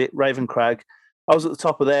 Yes, that's it, Raven Crag. I was at the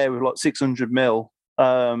top of there with like 600 mil.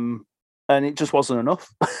 And it just wasn't enough.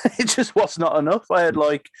 It just was not enough. I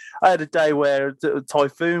had a day where a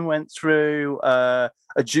typhoon went through, a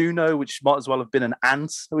Juno, which might as well have been an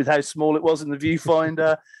ant with how small it was in the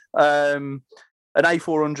viewfinder. An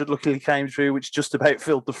A400 luckily came through, which just about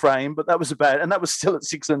filled the frame, but that was still at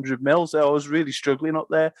 600 mil. So I was really struggling up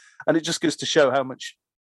there, and it just goes to show how much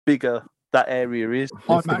bigger that area is.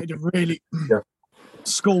 I made a really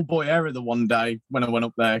schoolboy error the one day when I went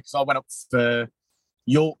up there, because I went up for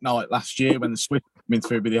York night last year when the Swift came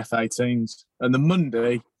through with the F-18s, and the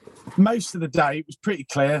Monday, most of the day it was pretty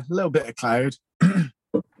clear, a little bit of cloud,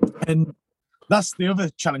 and that's the other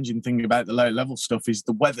challenging thing about the low level stuff is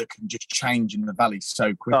the weather can just change in the valley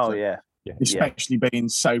so quickly. Oh yeah, especially being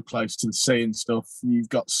so close to the sea and stuff. You've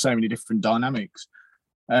got so many different dynamics,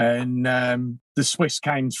 and the Swiss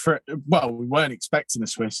came through. Well, we weren't expecting the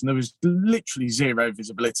Swiss, and there was literally zero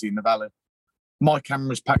visibility in the valley. My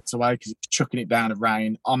camera's packed away because it's chucking it down of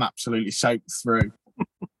rain. I'm absolutely soaked through.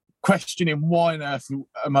 Questioning why on earth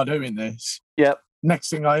am I doing this? Yep. Next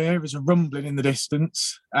thing I hear is a rumbling in the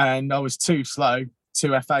distance, and I was too slow.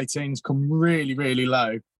 2 F-18s come really, really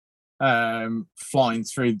low, flying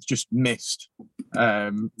through just mist.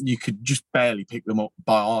 You could just barely pick them up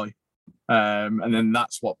by eye. And then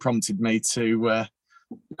that's what prompted me to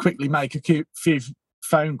quickly make a few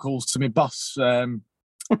phone calls to my boss,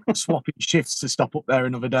 swapping shifts to stop up there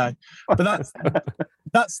another day. But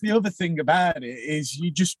that's the other thing about it, is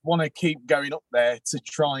you just want to keep going up there to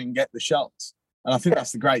try and get the shots. And I think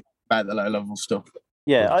that's the great thing about the low level stuff.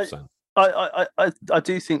 Yeah, 100%. I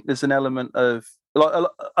do think there's an element of like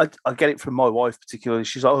I get it from my wife particularly.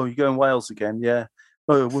 She's like, "Oh, you're going Wales again?" Yeah.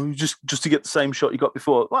 Oh, well, just to get the same shot you got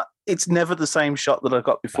before. Well, it's never the same shot that I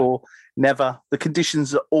got before. Never. The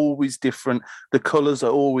conditions are always different. The colours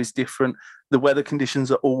are always different. The weather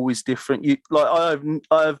conditions are always different.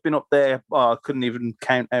 I've been up there. I couldn't even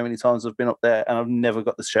count how many times I've been up there, and I've never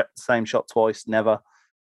got the same shot twice. Never.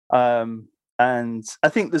 And I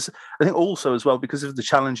think also as well, because of the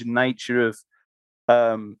challenging nature of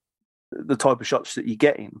the type of shots that you're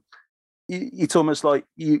getting, it's almost like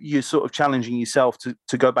you're sort of challenging yourself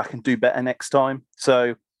to go back and do better next time.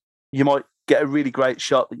 So you might get a really great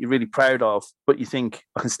shot that you're really proud of, but you think,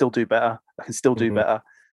 I can still do better. I can still do better.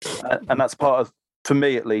 And that's part of, for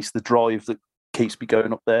me at least, the drive that keeps me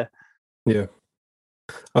going up there. Yeah.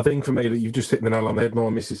 I think for me that you've just hit the nail on the head. My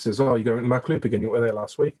missus says, "Oh, you're going to MacLoop again? You were there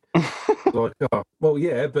last week." Like, oh, well,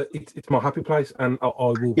 yeah, but it's my happy place, and I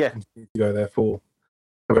will continue to go there for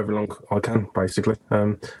however long I can, basically.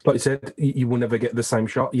 Like you said, you will never get the same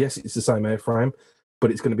shot. Yes, it's the same airframe,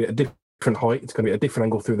 but it's going to be at a different height. It's going to be at a different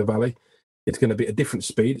angle through the valley. It's going to be at a different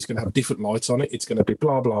speed. It's going to have different lights on it. It's going to be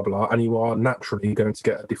blah, blah, blah, and you are naturally going to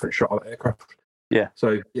get a different shot of the aircraft. Yeah.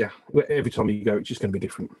 So, yeah, every time you go, it's just going to be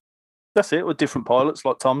different. That's it, with different pilots,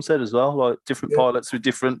 like Tom said as well, like different pilots with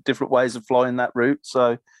different ways of flying that route.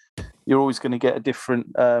 So you're always going to get a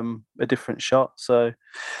different shot. So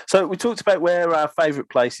we talked about where our favourite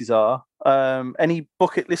places are. Any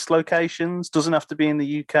bucket list locations? Doesn't have to be in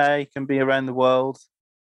the UK. Can be around the world.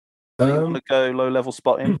 You want to go low level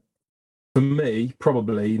spotting? For me,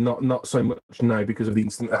 probably not so much now because of the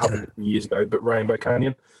incident that happened years ago, but Rainbow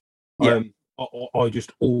Canyon. Yeah. I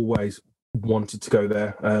just always wanted to go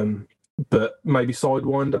there. But maybe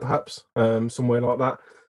Sidewinder, perhaps, somewhere like that.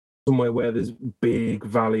 Somewhere where there's big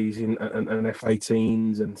valleys and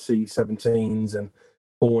F-18s and C-17s and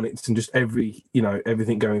Hornets and just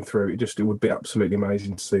everything going through. It would be absolutely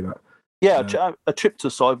amazing to see that. Yeah, a trip to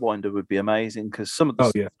Sidewinder would be amazing because some of the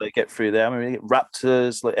stuff they get through there. I mean, they get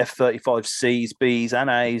Raptors, like F-35Cs, Bs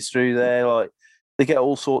and As through there. Like they get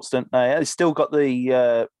all sorts, don't they? They've still got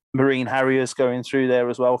the Marine Harriers going through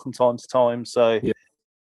there as well from time to time. So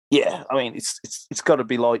yeah, I mean, it's got to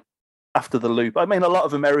be like after the loop. I mean, a lot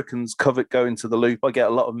of Americans covet going to the loop. I get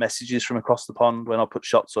a lot of messages from across the pond when I put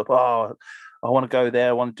shots up. Oh, I want to go there.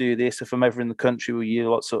 I want to do this. If I'm ever in the country, will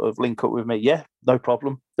you like sort of link up with me? Yeah, no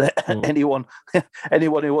problem. Anyone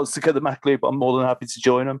who wants to go to the Mac Loop, I'm more than happy to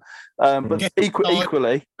join them. But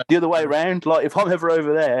equally, the other way around, like if I'm ever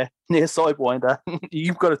over there near Sidewinder,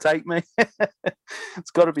 you've got to take me.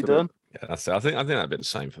 It's got to be done. Yeah, that's it. I think that'd be the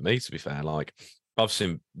same for me, to be fair. Like I've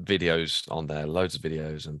seen videos on there, loads of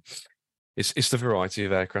videos, and it's the variety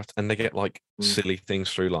of aircraft, and they get like silly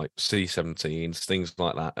things through, like C-17s, things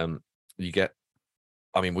like that. You get,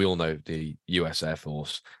 I mean, we all know the US Air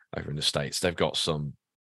Force over in the States. They've got some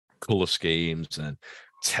colour schemes and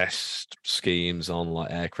test schemes on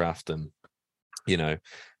like aircraft, and and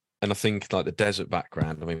I think like the desert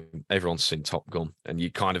background. I mean, everyone's seen Top Gun, and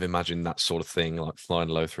you kind of imagine that sort of thing, like flying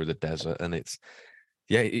low through the desert, and it's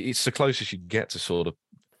the closest you get to sort of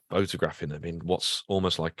photographing them in what's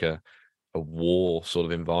almost like a war sort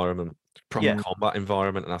of environment, proper combat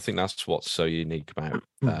environment, and I think that's what's so unique about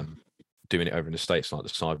doing it over in the States, like the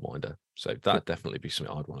Sidewinder. So that'd definitely be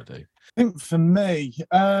something I'd want to do. I think for me,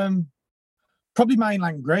 probably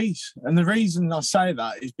mainland Greece, and the reason I say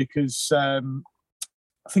that is because I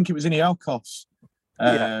think it was in Iolcos,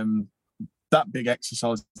 that big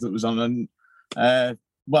exercise that was on, and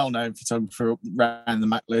well-known photographer around the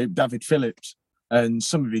Mac Loop, David Phillips. And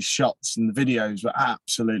some of his shots and the videos were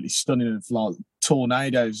absolutely stunning, of like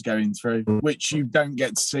tornadoes going through, which you don't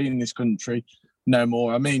get to see in this country no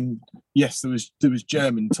more. I mean, yes, there was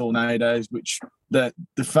German tornadoes, which the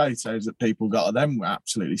photos that people got of them were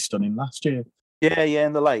absolutely stunning last year. Yeah,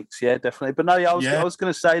 in the lakes, yeah, definitely. But no, I was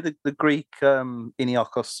going to say the Greek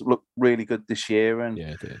Iniakos looked really good this year, and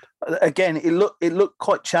it did. Again, it looked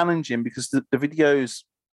quite challenging because the videos,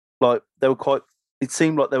 like they were quite. It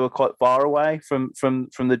seemed like they were quite far away from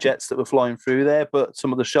the jets that were flying through there, but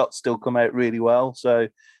some of the shots still come out really well. So,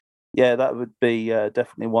 yeah, that would be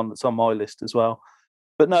definitely one that's on my list as well.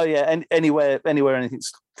 But no, yeah, anywhere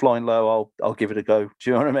anything's flying low, I'll give it a go. Do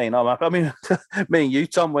you know what I mean? I mean, me and you,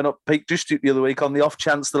 Tom, went up Peak District the other week on the off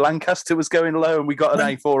chance the Lancaster was going low, and we got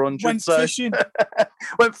an A400. Went fishing.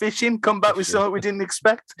 Went fishing. Come back with something we didn't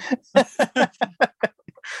expect.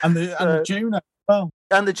 and the Juno. Oh.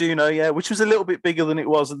 And the Juno, yeah, which was a little bit bigger than it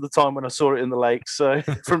was at the time when I saw it in the lake. So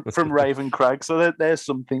from Raven Crag, so there's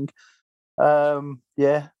something. But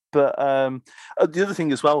the other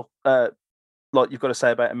thing as well, like you've got to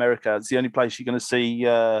say about America. It's the only place you're going to see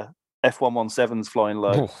F-117s flying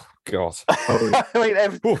low. Oh God! I mean,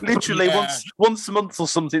 literally once a month or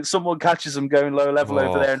something, someone catches them going low level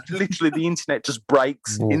over there, and literally the internet just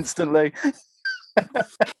breaks instantly.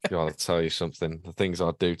 God, I'll tell you something. The things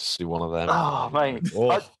I'd do to see one of them. Oh, mate.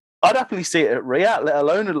 I'd happily see it at Riyadh, let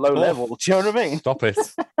alone at low level. Do you know what I mean? Stop it.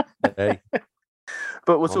 Hey.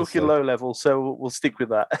 But we're talking low level, so we'll stick with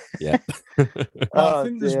that. Yeah. I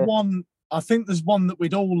think there's one. I think there's one that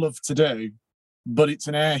we'd all love to do, but it's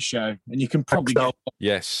an air show, and you can probably get.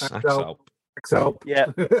 Yes, Axel. Yeah.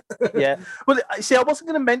 Well, see, I wasn't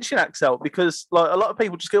going to mention Axel because, like, a lot of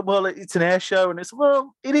people just go, "Well, it's an air show," and it's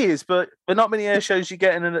it is, but not many air shows you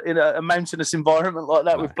get in a mountainous environment like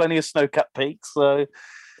that with plenty of snow-capped peaks. So,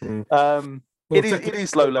 it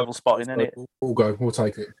is low-level spotting, isn't it? We'll go. We'll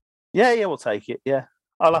take it. Yeah, we'll take it. Yeah,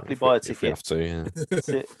 I'll happily buy a ticket. If we have to, yeah. That's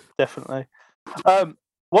it, definitely. The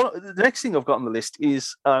next thing I've got on the list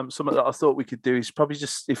is something that I thought we could do is probably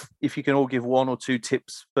just if you can all give 1 or 2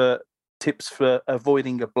 tips for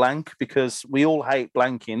avoiding a blank, because we all hate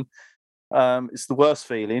blanking. It's the worst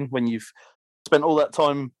feeling when you've spent all that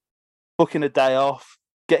time booking a day off,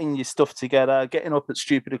 getting your stuff together, getting up at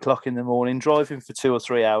stupid o'clock in the morning, driving for 2 or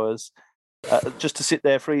 3 hours, just to sit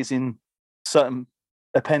there freezing certain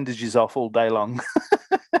appendages off all day long,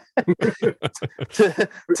 to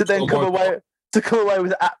then come away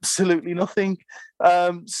with absolutely nothing.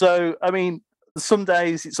 So I mean, some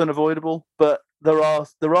days it's unavoidable, but there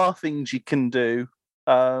are things you can do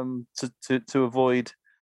to avoid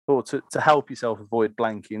or to help yourself avoid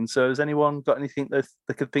blanking. So has anyone got anything that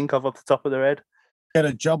they could think of off the top of their head? Get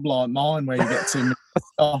a job like mine where you get 2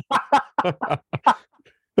 minutes off.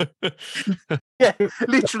 Yeah,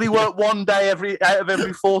 literally work 1 day out of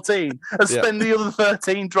every 14 and spend the other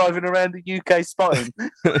 13 driving around the UK spotting.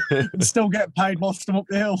 And still get paid whilst I'm up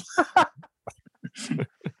the hill.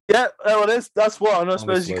 Yeah, well, that's one. I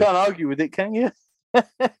suppose you can't argue with it, can you?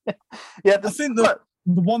 Yeah, I think the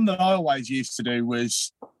one that I always used to do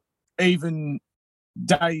was, even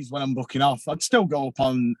days when I'm booking off, I'd still go up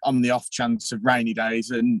on the off chance of rainy days,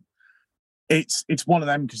 and it's one of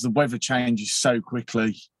them because the weather changes so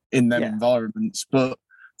quickly in them environments. But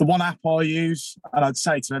the one app I use, and I'd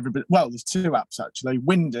say to everybody, well, there's 2 apps actually.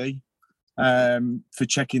 Windy, for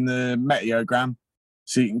checking the meteogram,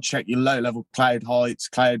 so you can check your low-level cloud heights,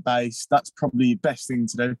 cloud base. That's probably the best thing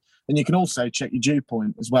to do. And you can also check your dew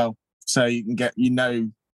point as well, so you can get,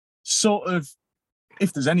 sort of,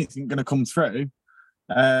 if there's anything going to come through,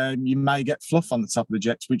 you may get fluff on the top of the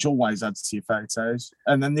jets, which always adds to your photos.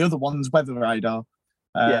 And then the other one's weather radar,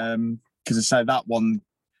 because I say that one,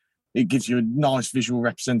 it gives you a nice visual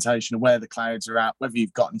representation of where the clouds are at, whether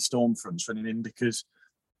you've got any storm fronts running in, because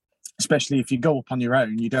especially if you go up on your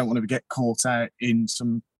own, you don't want to get caught out in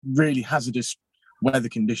some really hazardous weather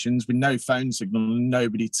conditions with no phone signal and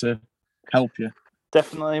nobody to help you.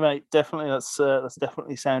 Definitely, mate. Definitely, that's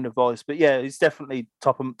definitely sound advice. But yeah, it's definitely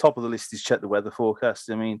top of the list is check the weather forecast.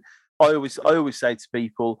 I mean, I always say to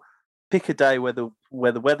people, pick a day where the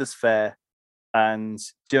weather's fair, and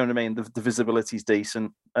do you know what I mean? The visibility is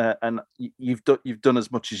decent, and you've done as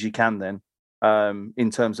much as you can then, in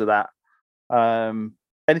terms of that.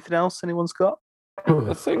 Anything else anyone's got?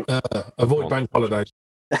 I think avoid bank holidays.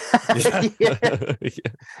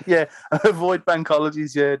 Yeah, avoid bank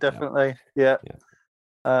holidays. Yeah, definitely. Yeah.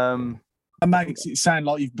 That makes it sound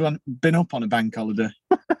like you've been up on a bank holiday.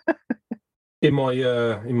 In my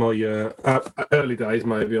early days,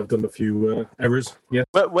 maybe I've done a few errors. Yeah.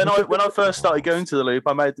 But when I first started going to the Loop,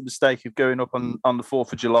 I made the mistake of going up on the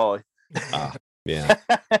 4th of July. Yeah.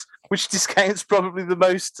 Which discounts probably the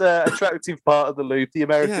most attractive part of the Loop, the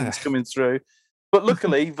Americans coming through. But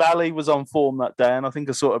luckily, Valley was on form that day, and I think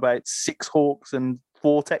I saw about 6 Hawks and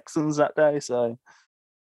 4 Texans that day, so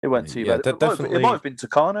it wasn't too bad. It might have been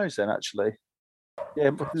Tucanos then, actually. Yeah,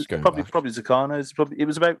 probably Tucanos. It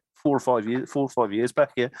was about 4 or 5 years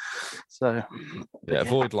back here. So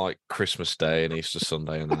avoid like Christmas Day and Easter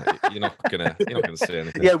Sunday, and that. You're not gonna see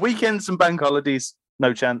anything. Yeah, weekends and bank holidays,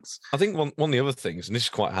 no chance. I think one of the other things, and this is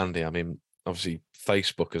quite handy. I mean, obviously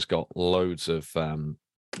Facebook has got loads of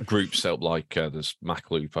groups set up, like there's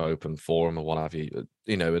MacLoop Open Forum or what have you,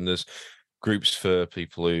 and there's groups for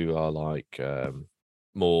people who are like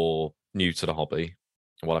more new to the hobby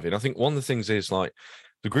and what have you. And I think one of the things is like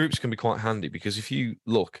the groups can be quite handy because if you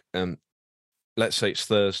look, let's say it's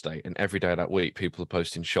Thursday and every day of that week people are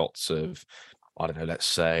posting shots of, I don't know, let's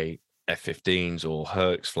say F-15s or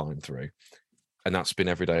Hercs flying through, and that's been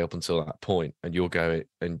every day up until that point, and you'll go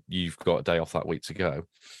and you've got a day off that week to go.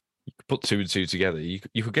 You could put 2 and 2 together. You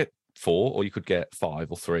could get 4 or you could get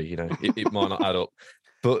 5 or 3. It might not add up.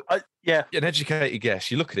 But yeah, an educated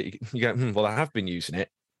guess, you look at it, you go, well, I have been using it.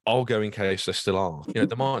 I'll go in case there still are. You know,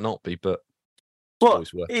 there might not be, but well,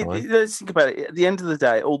 always worth trying. let's think about it. At the end of the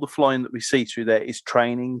day, all the flying that we see through there is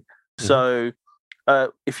training. So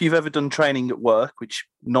if you've ever done training at work, which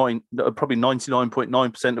probably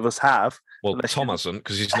 99.9% of us have. Well, Tom hasn't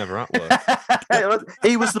because he's never at work.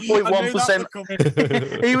 He was the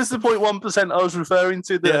 0.1%. He was the 0.1% I was referring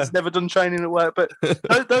to that has never done training at work. But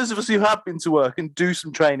those of us who have been to work and do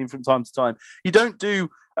some training from time to time, you don't do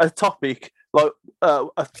a topic like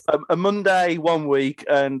a Monday one week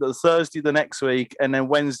and a Thursday the next week and then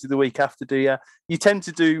Wednesday the week after, do you? You tend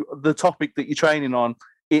to do the topic that you're training on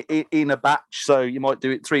in a batch, so you might do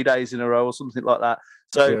it 3 days in a row or something like that.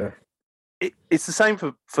 So it's the same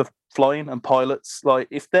for flying and pilots. Like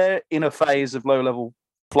if they're in a phase of low level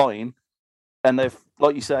flying and they've,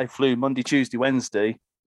 like you say, flew Monday, Tuesday, Wednesday,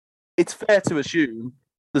 it's fair to assume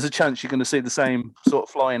there's a chance you're going to see the same sort of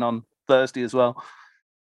flying on Thursday as well.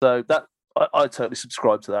 So that I totally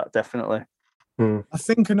subscribe to that, definitely. I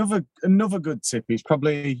think another good tip is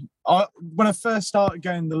probably when I first started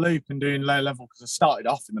going the loop and doing low level, because I started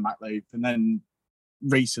off in the Mac loop and then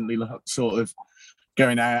recently sort of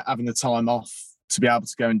going out, having the time off to be able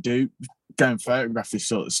to go and photograph this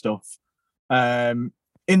sort of stuff. In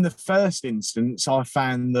the first instance, I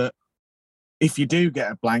found that if you do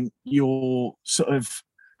get a blank, you're sort of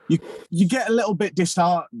you get a little bit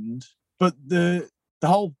disheartened, but the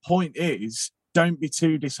whole point is, don't be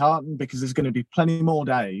too disheartened because there's going to be plenty more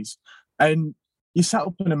days. And you sat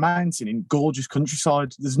up in a mountain in gorgeous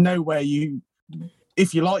countryside. There's nowhere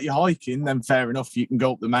if you like your hiking, then fair enough, you can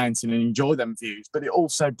go up the mountain and enjoy them views. But it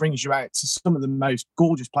also brings you out to some of the most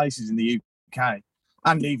gorgeous places in the UK.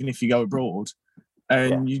 And even if you go abroad,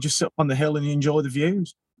 and you just sit up on the hill and you enjoy the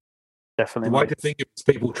views. Definitely. The way to think is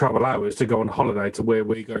people travel hours to go on holiday to where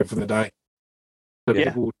we go for the day. So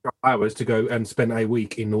people will travel hours to go and spend a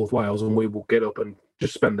week in North Wales, and we will get up and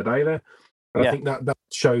just spend the day there. And I think that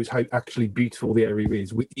shows how actually beautiful the area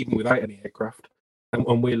is, even without any aircraft.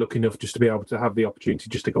 And we're lucky enough just to be able to have the opportunity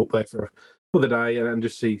just to go up there for the day and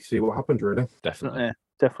just see what happens, really. Definitely. Yeah,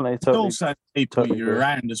 definitely. Totally, also people you're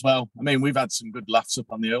around as well. I mean, we've had some good laughs up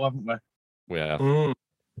on the hill, haven't we? Yeah.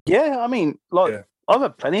 Yeah, I mean, I've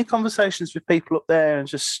had plenty of conversations with people up there and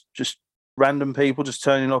just random people just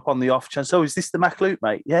turning up on the off chance. Oh, is this the Mac Loop,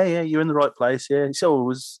 mate? Yeah, you're in the right place. Yeah.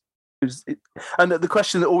 So and the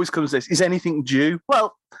question that always comes is anything due?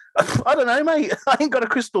 Well, I don't know, mate. I ain't got a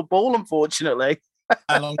crystal ball, unfortunately.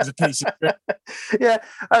 How long is a piece of string? Yeah,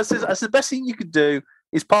 that's the best thing you could do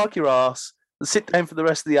is park your ass and sit down for the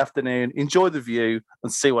rest of the afternoon, enjoy the view,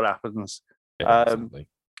 and see what happens. Yeah, absolutely.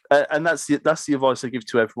 And that's the advice I give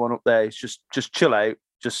to everyone up there. Is just chill out,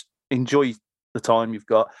 just enjoy the time you've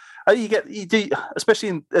got. You do,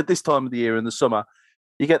 especially at this time of the year in the summer,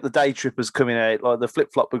 you get the day trippers coming out, like the flip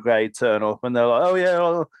flop brigade turn up, and they're like, "Oh yeah,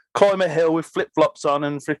 I'll climb a hill with flip flops on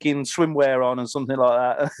and freaking swimwear on and something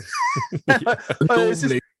like that." Is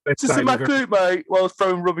this the Mac Loop, mate? While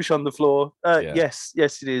throwing rubbish on the floor. Yes,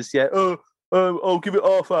 it is. Yeah. I'll give it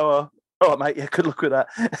half hour. All right, mate. Yeah, good luck with that.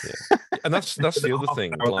 Yeah. And that's the other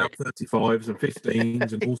thing, like 35s and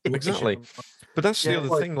 15s and all sorts exactly. But that's the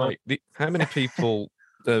other thing, like how many people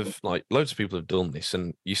have, like, loads of people have done this,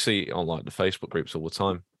 and you see it on like the Facebook groups all the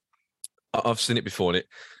time. I've seen it before, and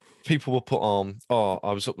people will put on, "Oh,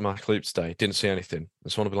 I was up the Mac Loop today, didn't see anything."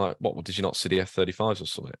 And someone will be like, "What? Well, did you not see the F-35s or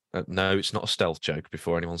something?" No, it's not a stealth joke.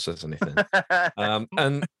 Before anyone says anything,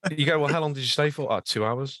 and you go, "Well, how long did you stay for?" 2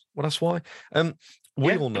 hours. Well, that's why.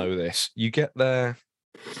 We all know this. You get there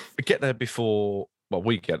before. Well,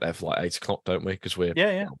 we get there for like 8 o'clock, don't we? Because we're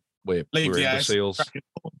imbeciles.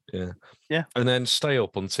 Yeah. And then stay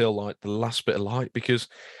up until like the last bit of light, because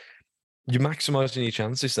you're maximising your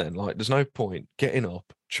chances then. Like, there's no point getting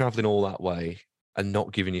up, travelling all that way, and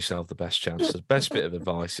not giving yourself the best chance. The best bit of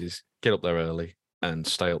advice is get up there early and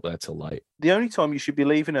stay up there till late. The only time you should be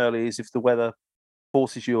leaving early is if the weather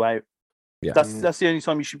forces you out. Yeah. That's the only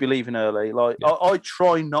time you should be leaving early. Like, I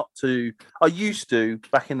try not to. I used to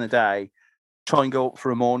back in the day try and go up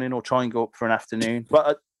for a morning or try and go up for an afternoon,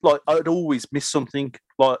 but I'd always miss something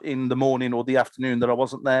like in the morning or the afternoon that I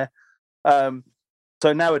wasn't there.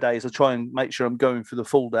 So nowadays I try and make sure I'm going for the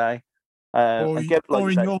full day. Or in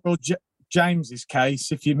your James's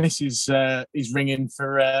case, if your missus is ringing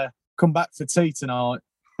for come back for tea tonight.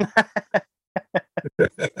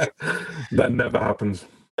 That never happens.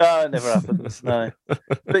 It never happens, no.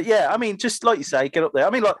 But yeah, I mean, just like you say, get up there. I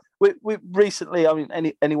mean, like we recently, I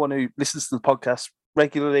mean, anyone who listens to the podcast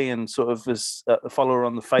regularly and sort of as a follower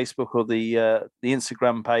on the Facebook or the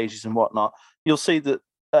Instagram pages and whatnot, you'll see that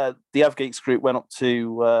the Avgeeks group went up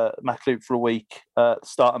to Machloop for a week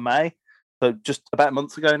start of May, so just about a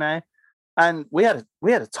month ago now. And we had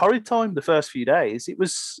a torrid time the first few days. It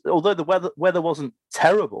was, although the weather wasn't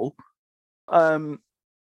terrible,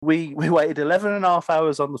 we waited 11 and a half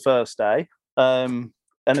hours on the first day, and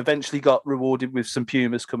eventually got rewarded with some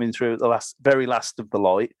pumas coming through at the very last of the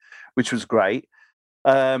light, which was great.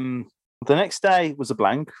 The next day was a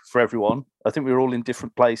blank for everyone. I think we were all in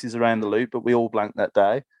different places around the loop, but we all blanked that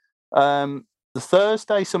day. The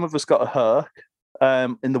Thursday, some of us got a herc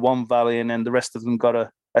in the one valley, and then the rest of them got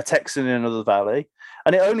a Texan in another valley.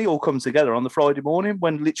 And it only all comes together on the Friday morning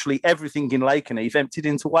when literally everything in Lakenheath emptied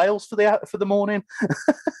into Wales for the morning.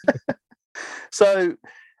 So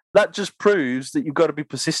that just proves that you've got to be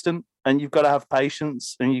persistent and you've got to have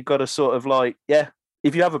patience and you've got to sort of like, yeah,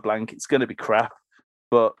 if you have a blank, it's going to be crap,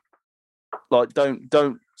 but like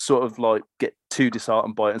don't sort of like get too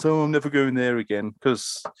disheartened by it and say, oh, I'm never going there again,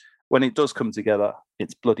 because when it does come together,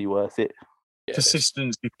 it's bloody worth it. Yeah,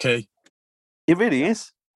 Persistence is key. It really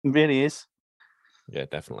is. It really is. Yeah,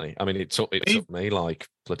 definitely. I mean, it took me like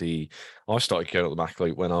bloody. I started going up the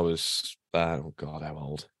Machloop when I was oh god, how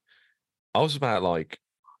old? I was about like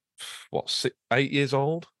 8 years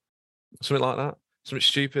old, something like that. Something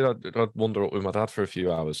stupid. I'd wander up with my dad for a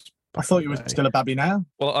few hours. I thought you were still a babby now.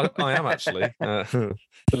 Well, I am actually. It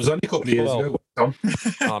was only a couple of years ago, Tom.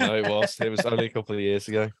 I know it was. It was only a couple of years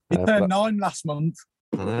ago. You turned 9 last month.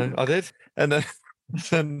 I know, I did, and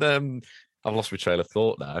I've lost my trail of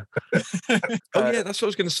thought now. Oh yeah, that's what I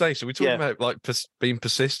was going to say. So we're talking about like being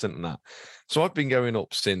persistent and that. So I've been going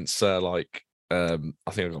up since I think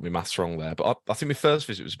I got my maths wrong there, but I think my first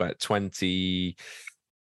visit was about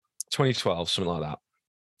 2012, something like that,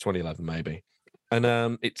 2011 maybe. And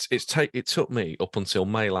it took me up until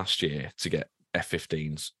May last year to get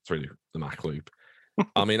F15s through the Machloop.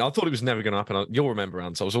 I mean, I thought it was never going to happen. You'll remember,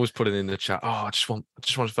 Ant, I was always putting in the chat, I just want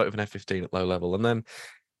to vote with an F15 at low level. And then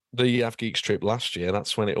the Avgeeks trip last year,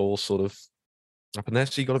 that's when it all sort of happened there.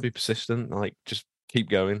 So you got to be persistent, like just keep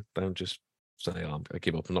going. Don't just say, I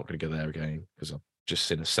give up, I'm not going to go there again, because I've just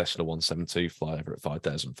seen a Cessna 172 fly over at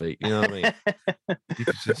 5,000 feet. You know what I mean?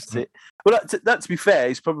 That's it. Well, that, to be fair,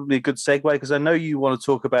 is probably a good segue, because I know you want to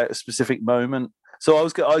talk about a specific moment. So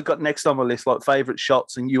I got next on my list like favourite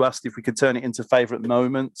shots, and you asked if we could turn it into favourite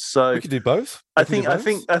moments. So we could do both. I think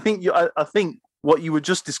what you were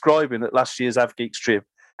just describing at last year's Avgeeks trip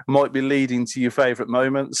might be leading to your favourite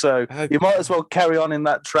moment. So you might as well carry on in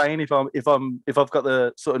that train if I've got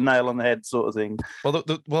the sort of nail on the head sort of thing. Well,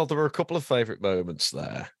 there were a couple of favourite moments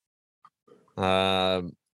there. For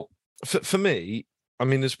me, I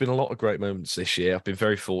mean, there's been a lot of great moments this year. I've been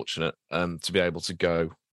very fortunate to be able to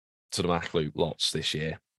go to the Machloop lots this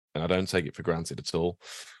year, and I don't take it for granted at all.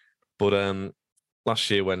 But last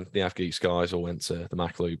year when the Avgeeks guys all went to the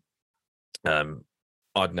Machloop,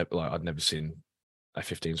 I'd never seen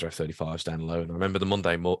F15s or F35s down low. And I remember the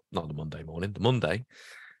Monday, we'd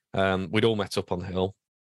all met up on the hill.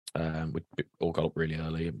 We all got up really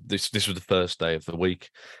early. This was the first day of the week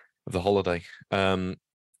of the holiday. And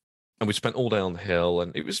we spent all day on the hill,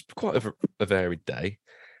 and it was quite a varied day.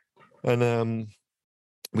 And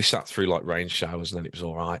we sat through like rain showers, and then it was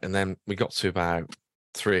all right. And then we got to about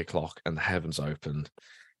 3:00 and the heavens opened.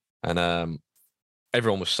 And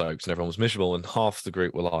everyone was soaked and everyone was miserable. And half the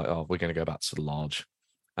group were like, oh, we're going to go back to the lodge.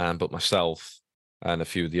 But myself and a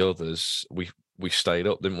few of the others, we stayed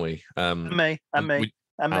up, didn't we? Me.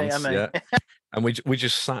 Yeah. And we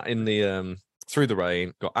just sat in the through the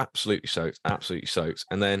rain, got absolutely soaked.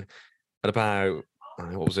 And then at about,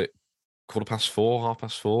 what was it,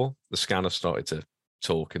 4:15, the scanner started to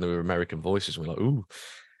talk, and there were American voices, and we're like, ooh.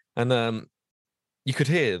 And you could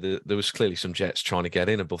hear that there was clearly some jets trying to get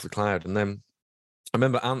in above the cloud. And then I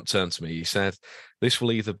remember Ant turned to me, he said, this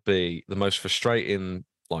will either be the most frustrating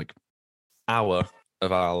like hour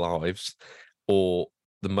of our lives or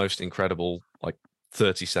the most incredible like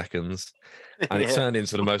 30 seconds. And it turned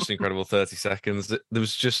into the most incredible 30 seconds. There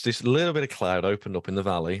was just this little bit of cloud opened up in the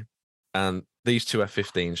valley, and these two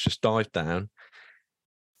F-15s just dived down,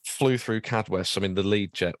 flew through Cadwest. I mean, the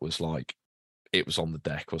lead jet was like, it was on the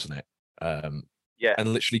deck, wasn't it? Yeah.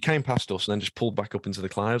 And literally came past us and then just pulled back up into the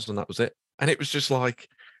clouds, and that was it. And it was just like,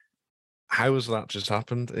 how has that just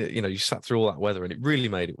happened? You sat through all that weather, and it really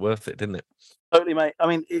made it worth it, didn't it? Totally, mate. I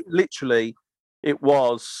mean, it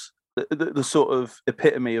was the sort of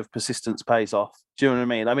epitome of persistence pays off. Do you know what I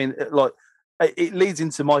mean? I mean, like, it leads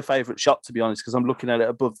into my favourite shot, to be honest, because I'm looking at it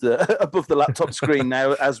above the laptop screen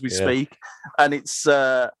now as we speak, and it's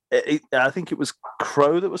I think it was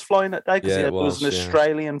Crow that was flying that day, because there was an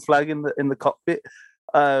Australian flag in the cockpit,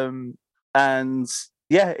 and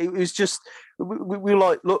yeah, it was we were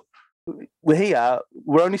like, look, we're here.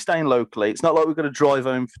 We're only staying locally. It's not like we're going to drive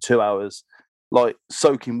home for 2 hours, like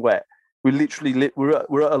soaking wet. We literally we're at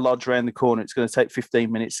a lodge around the corner. It's going to take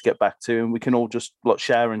 15 minutes to get back to, and we can all just like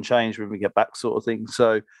shower and change when we get back, sort of thing.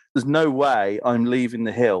 So there's no way I'm leaving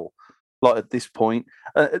the hill like at this point.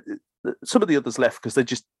 Some of the others left because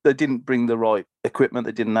they didn't bring the right equipment.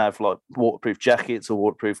 They didn't have like waterproof jackets or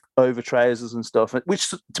waterproof over trousers and stuff. Which,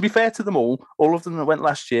 to be fair to them all of them that went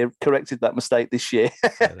last year corrected that mistake this year,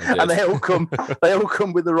 and they all come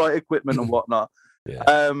with the right equipment and whatnot.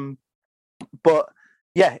 Yeah. But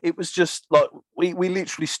yeah, it was just like we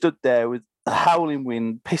literally stood there with a howling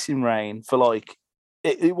wind, pissing rain for like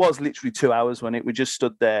it was literally 2 hours when we just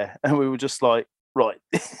stood there and we were just like, right.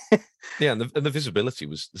 Yeah, and the visibility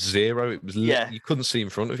was zero. It was you couldn't see in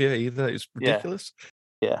front of you either. It was ridiculous.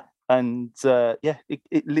 Yeah. And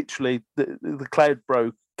it literally the cloud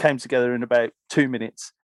came together in about 2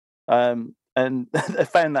 minutes. And they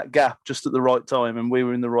found that gap just at the right time, and we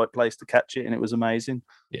were in the right place to catch it, and it was amazing.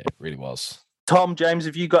 Yeah, it really was. Tom, James,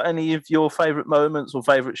 have you got any of your favourite moments or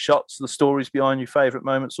favourite shots, the stories behind your favourite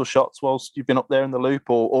moments or shots whilst you've been up there in the loop,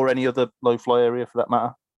 or any other low-fly area for that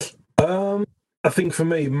matter? I think for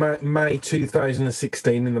me, May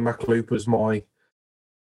 2016 in the Mac Loop was my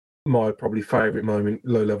probably favourite moment,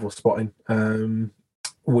 low-level spotting.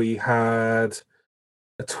 We had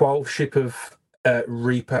a 12 ship of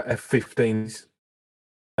Reaper F-15s.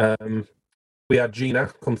 We had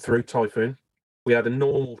Gina come through, Typhoon. We had a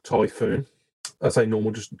normal Typhoon. I say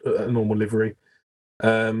normal, just a normal livery.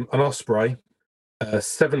 An Osprey,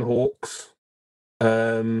 7 Hawks,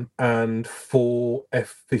 and 4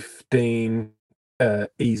 F-15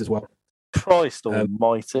 E's as well. Christ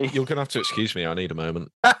almighty. You're going to have to excuse me. I need a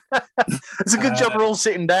moment. It's a good job we're all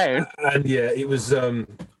sitting down. And yeah, it was, I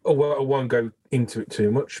won't go into it too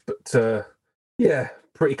much, but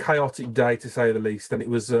pretty chaotic day to say the least. And it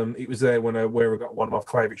was there where I got one of my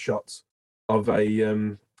favourite shots of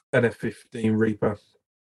an F-15 Reaper,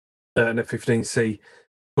 an F-15C,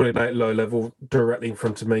 pulling out low level directly in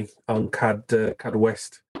front of me on CAD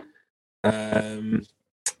West.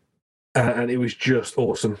 And it was just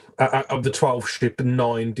awesome. Of the 12 ship,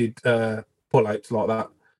 9 did pull outs like that.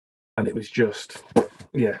 And it was just,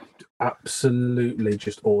 absolutely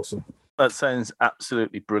just awesome. That sounds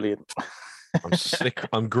absolutely brilliant. I'm sick.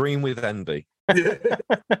 I'm green with envy.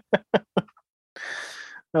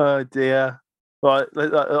 Oh, dear. Right,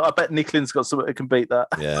 I bet Nicklin's got something that can beat that.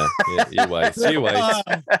 Yeah, you wait.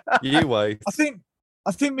 You wait. I think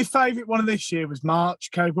my favourite one of this year was March,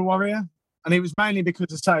 Cobra Warrior. And it was mainly because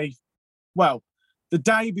the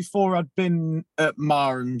day before I'd been at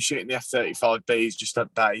Marham shooting the F-35Bs just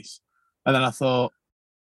at base. And then I thought,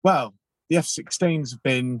 well, the F-16s have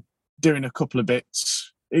been doing a couple of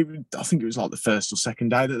bits. I think it was like the first or second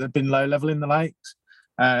day that they've been low level in the lakes.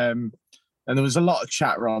 And there was a lot of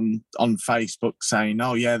chatter on Facebook saying,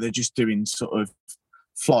 oh, yeah, they're just doing sort of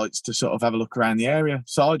flights to sort of have a look around the area.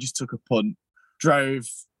 So I just took a punt, drove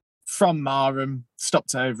from Marham,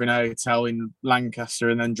 stopped over in a hotel in Lancaster,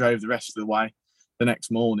 and then drove the rest of the way the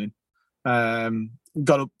next morning.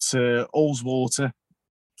 Got up to Allswater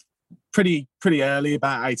pretty early,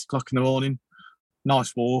 about 8 o'clock in the morning.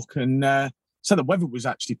 Nice walk. And so the weather was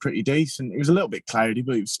actually pretty decent. It was a little bit cloudy,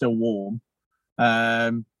 but it was still warm.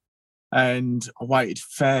 And I waited a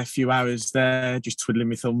fair few hours there, just twiddling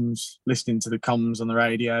my thumbs, listening to the comms on the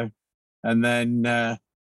radio. And then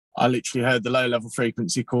I literally heard the low-level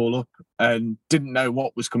frequency call up and didn't know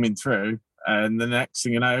what was coming through. And the next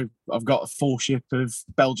thing you know, I've got a 4 ship of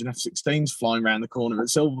Belgian F-16s flying around the corner at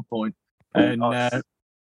Silver Point. And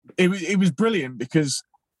it was brilliant because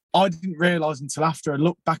I didn't realise until after I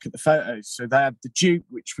looked back at the photos. So they had the Duke,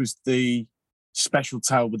 which was the special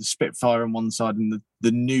tail with the Spitfire on one side, and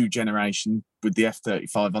the new generation with the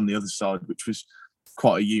F-35 on the other side, which was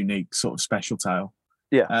quite a unique sort of special tail.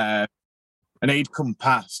 Yeah. And he'd come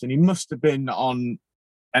past, and he must have been on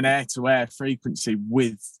an air-to-air frequency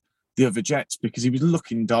with the other jets because he was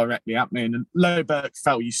looking directly at me. And low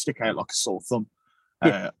Berkfell, you stick out like a sore thumb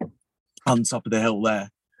on top of the hill there.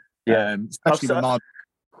 Yeah, especially with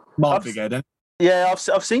my big head. Yeah,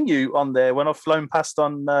 I've seen you on there when I've flown past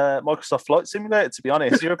on Microsoft Flight Simulator, to be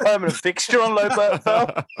honest. You're a permanent fixture on low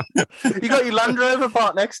Berkfell. You got your Land Rover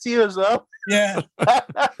parked next to you as well. Yeah.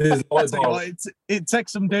 It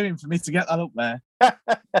takes some doing for me to get that up there.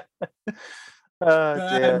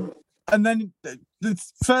 Oh, dear. And then the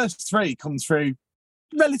first 3 come through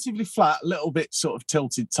relatively flat, a little bit sort of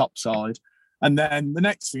tilted topside. And then the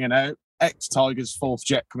next thing you know, ex-Tiger's 4th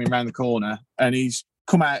jet coming around the corner, and he's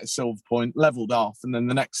come out at Silver Point, levelled off, and then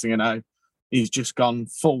the next thing you know, he's just gone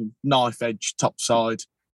full knife edge topside,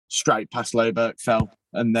 straight past low fell,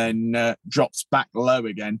 and then drops back low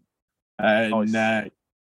again, and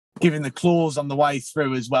giving the claws on the way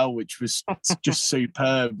through as well, which was just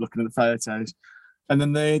superb looking at the photos. And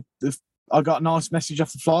then I got a nice message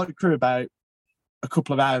off the flight crew about a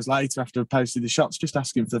couple of hours later after I posted the shots, just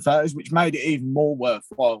asking for the photos, which made it even more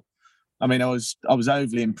worthwhile. I mean, I was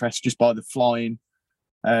overly impressed just by the flying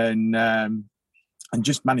and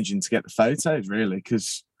just managing to get the photos, really,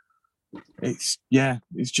 because it's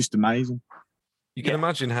just amazing. You can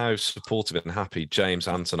imagine how supportive and happy James,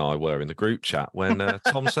 Ant, and I were in the group chat when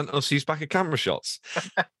Tom sent us these back of camera shots.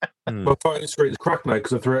 My phone screen is cracked now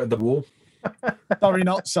because I threw it at the wall. Sorry,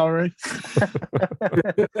 not sorry.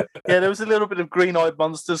 Yeah, there was a little bit of green-eyed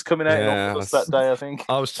monsters coming out of us that day, I think.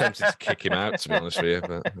 I was tempted to kick him out, to be honest with you,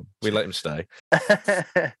 but we let him stay.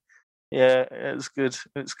 Yeah, it's good.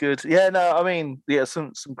 It's good. Yeah, no, I mean, yeah,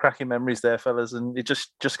 some cracking memories there, fellas, and it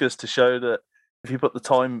just goes to show that if you put the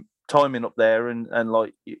timing up there and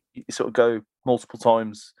like you sort of go multiple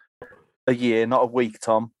times a year, not a week,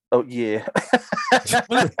 Tom, a year.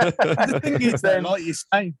 The thing is, then, like you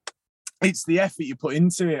say, it's the effort you put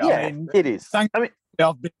into it. Yeah, I mean, it is. I've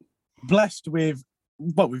been blessed with,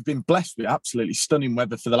 we've been blessed with absolutely stunning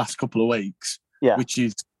weather for the last couple of weeks, which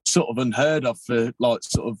is sort of unheard of for like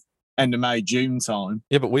sort of end of May, June time.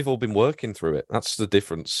 Yeah, but we've all been working through it. That's the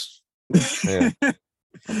difference. Yeah.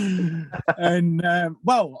 And I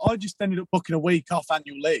just ended up booking a week off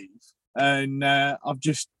annual leave, and I've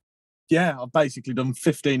basically done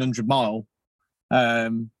 1,500 mile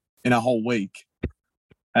in a whole week.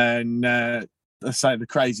 And I say the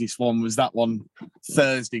craziest one was that one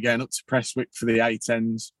Thursday, going up to Prestwick for the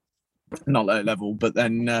A10s, not low level, but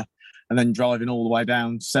then and then driving all the way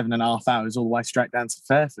down 7.5 hours all the way straight down to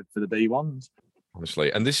Fairford for the B1s.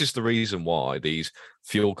 Honestly, and this is the reason why these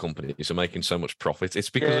fuel companies are making so much profit. It's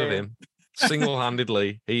because of him.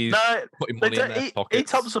 Single-handedly, he's putting money in their pockets. He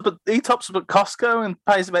tops up at Costco and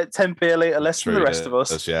pays about 10p a litre less than the rest of us.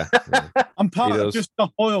 Does, yeah. I'm part of just the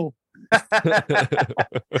oil.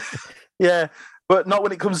 Yeah, but not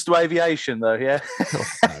when it comes to aviation, though. Yeah,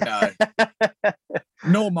 no.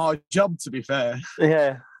 Nor my job, to be fair.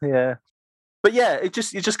 Yeah. But yeah, it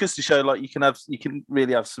just goes to show like you can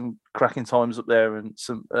really have some cracking times up there and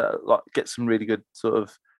some like get some really good sort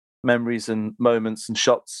of memories and moments and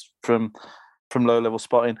shots from low level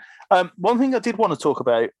spotting. One thing I did want to talk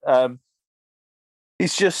about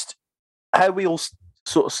is just how we all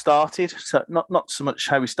sort of started. So not so much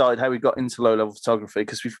how we started, how we got into low level photography,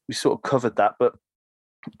 because we sort of covered that, but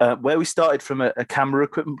where we started from a camera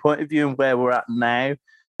equipment point of view and where we're at now.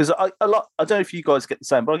 Because I don't know if you guys get the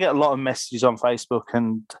same, but I get a lot of messages on Facebook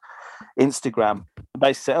and Instagram.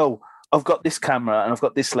 They say, "Oh, I've got this camera and I've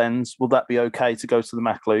got this lens. Will that be okay to go to the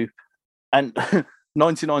Mac Loop?" And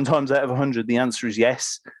 99 times out of 100, the answer is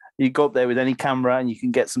yes. You go up there with any camera and you can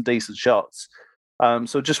get some decent shots.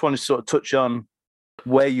 So I just wanted to sort of touch on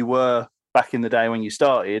where you were back in the day when you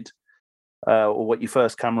started, or what your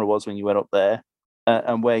first camera was when you went up there,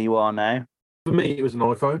 and where you are now. For me, it was an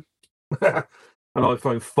iPhone. An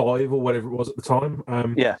iPhone 5 or whatever it was at the time.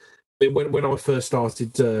 When I first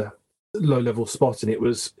started low-level spotting, it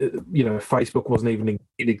was, Facebook wasn't even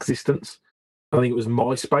in existence. I think it was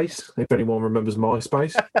MySpace, if anyone remembers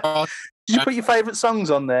MySpace. Did you put your favourite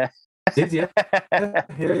songs on there? Did, yeah.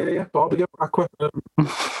 Yeah. Barbie Aqua.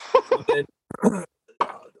 And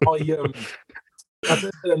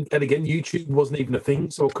again, YouTube wasn't even a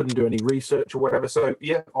thing, so I couldn't do any research or whatever. So,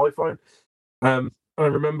 yeah, iPhone. I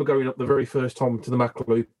remember going up the very first time to the Mac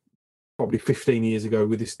Loop, probably 15 years ago,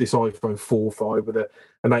 with this iPhone 4 or 5 with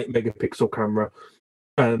an 8 megapixel camera,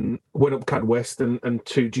 and went up Cat West, and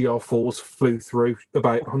 2 GR4s flew through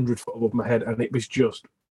about 100 foot above my head, and it was just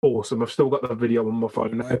awesome. I've still got that video on my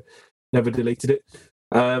phone now, never deleted it.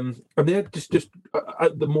 And yeah, just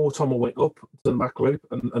the more time I went up to the Mac Loop,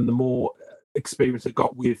 and the more experience I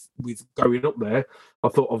got with going up there, I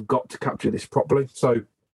thought I've got to capture this properly. So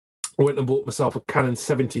I went and bought myself a Canon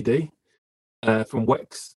 70D from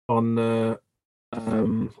Wex on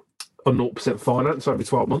 0% finance over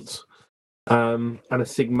 12 months, and a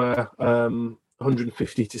Sigma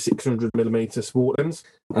 150 to 600 millimeter sport lens.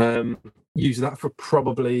 Used that for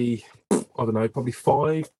probably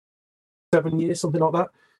 5-7 years, something like that.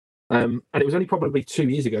 And it was only probably 2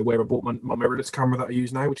 years ago where I bought my mirrorless camera that I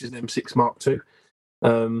use now, which is an M6 Mark II.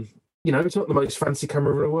 It's not the most fancy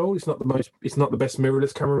camera in the world. It's not the best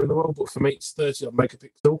mirrorless camera in the world. But for me, it's 30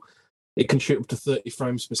 megapixel. It can shoot up to 30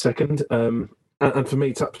 frames per second. And for me,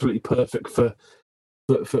 it's absolutely perfect for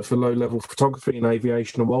low level photography and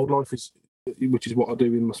aviation and wildlife, which is what I do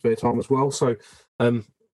in my spare time as well. So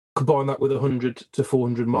combine that with a 100 to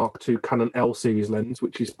 400 Mark II Canon L series lens,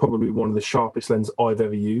 which is probably one of the sharpest lenses I've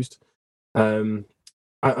ever used, and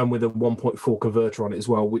with a 1.4 converter on it as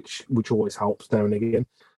well, which always helps now and again.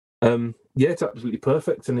 It's absolutely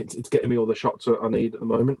perfect, and it's getting me all the shots I need at the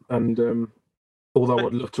moment. And although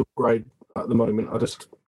I'd love to upgrade at the moment, I just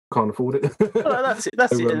can't afford it. Well, that's it.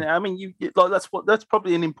 That's it. And I mean, you like that's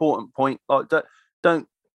probably an important point. Like, don't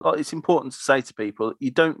like, it's important to say to people,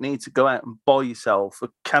 you don't need to go out and buy yourself a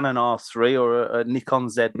Canon R3 or a Nikon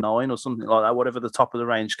Z9 or something like that, whatever the top of the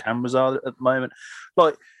range cameras are at the moment.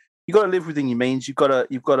 Like, you got to live within your means. You've got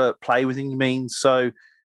to play within your means. So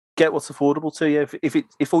get what's affordable to you.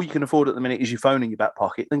 If all you can afford at the minute is your phone in your back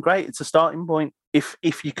pocket, then great, it's a starting point. If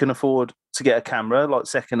you can afford to get a camera like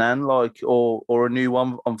secondhand, like or a new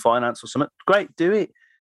one on finance or something, great, do it.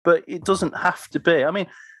 But it doesn't have to be. I mean,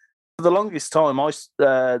 for the longest time,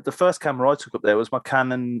 the first camera I took up there was my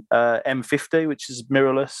Canon M50, which is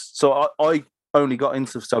mirrorless. So I only got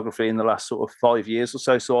into photography in the last sort of 5 years or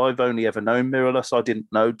so. So I've only ever known mirrorless. I didn't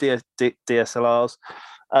know DSLRs.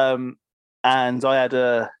 And I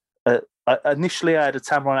had initially I had a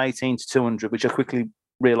Tamron 18 to 200, which I quickly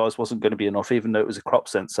realised wasn't going to be enough, even though it was a crop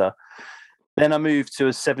sensor. Then I moved to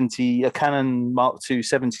a Canon Mark II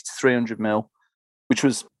 70 to 300mm, which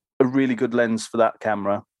was a really good lens for that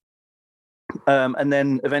camera. And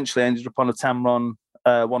then eventually I ended up on a Tamron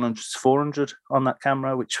 100 to 400 on that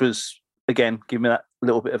camera, which was, again, giving me that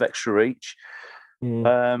little bit of extra reach.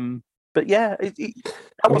 But yeah,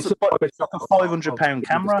 that was like a £500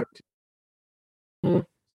 camera.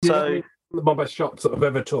 So my best shots that I've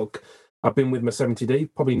ever took, I've been with my 70D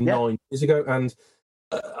probably 9 years ago, and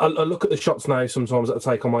I look at the shots now sometimes that I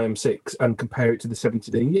take on my M6 and compare it to the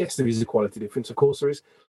 70D. Yes, there is a quality difference, of course there is,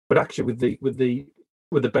 but actually with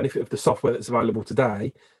the benefit of the software that's available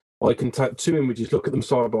today, I can take 2 images, look at them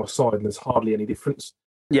side by side, and there's hardly any difference.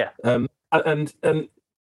 Yeah. And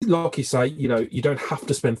like you say, you don't have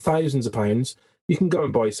to spend thousands of pounds. You can go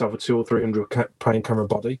and buy yourself a £200 or £300 camera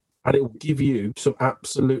body, and it will give you some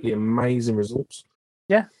absolutely amazing results.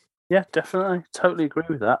 Yeah, definitely. Totally agree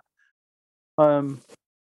with that.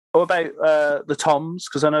 What about the Toms?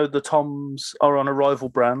 Because I know the Toms are on a rival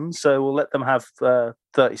brand, so we'll let them have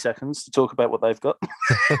 30 seconds to talk about what they've got.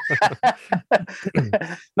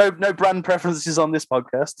 No brand preferences on this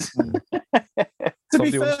podcast. To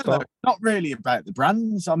be fair, though, not really about the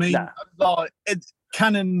brands. I mean, like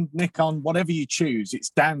Canon, Nikon, whatever you choose, it's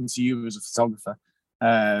down to you as a photographer.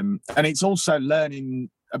 And it's also learning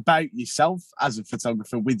about yourself as a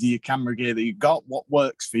photographer with your camera gear that you've got, what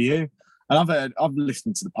works for you. And I've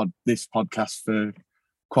listened to this podcast for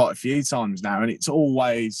quite a few times now, and it's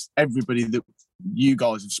always everybody that you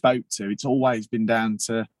guys have spoke to. It's always been down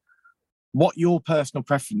to what your personal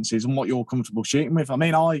preference is and what you're comfortable shooting with. I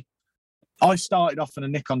mean, I started off on a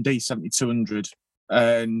Nikon D70-200,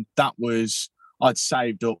 and that was I'd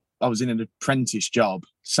saved up. I was in an apprentice job,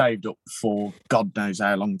 saved up for God knows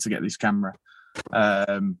how long to get this camera,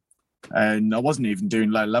 and I wasn't even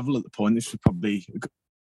doing low level at the point. This was probably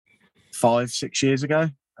 5-6 years ago.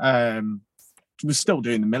 Was still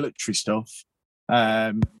doing the military stuff,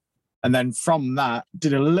 and then from that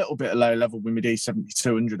did a little bit of low level with my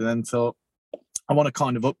D70-200, and then thought I want to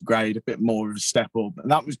kind of upgrade a bit more of a step up,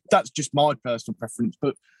 and that's just my personal preference.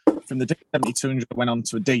 But from the D70-200 I went on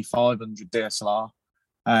to a D500 DSLR,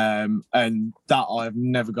 and that I've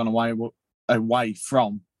never gone away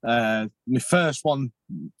from. My first one,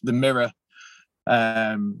 the mirror,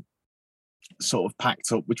 sort of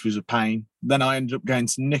packed up, which was a pain. Then I ended up going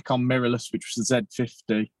to Nikon mirrorless, which was the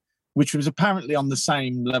Z50, which was apparently on the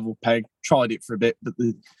same level peg. Tried it for a bit, but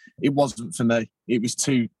it wasn't for me. It was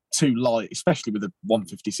too light, especially with a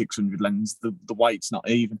 150-600 lens. The weight's not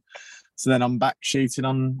even. So then I'm back shooting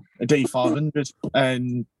on a D500,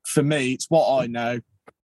 and for me, it's what I know.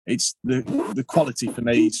 It's the quality for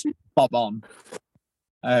me is bob on,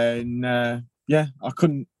 and I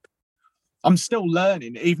couldn't. I'm still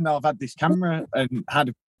learning, even though I've had this camera and had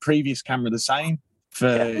a previous camera the same for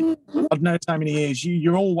I don't know how many years.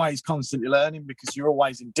 You're always constantly learning because you're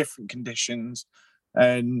always in different conditions.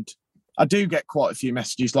 And I do get quite a few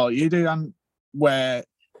messages like you do, and where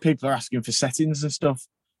people are asking for settings and stuff.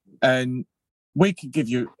 And we can give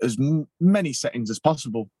you as many settings as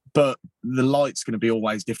possible, but the light's going to be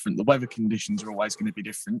always different. The weather conditions are always going to be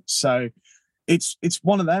different. So it's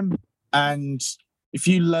one of them. And if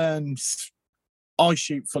you learn, I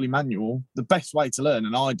shoot fully manual, the best way to learn,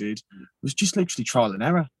 and I did, was just literally trial and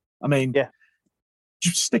error. I mean,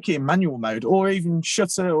 just stick it in manual mode, or even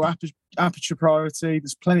shutter or aperture priority.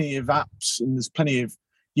 There's plenty of apps and there's plenty of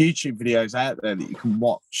YouTube videos out there that you can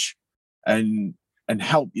watch and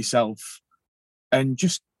help yourself, and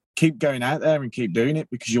just keep going out there and keep doing it,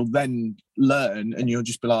 because you'll then learn and you'll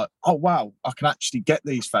just be like, oh wow, I can actually get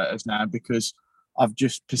these photos now because I've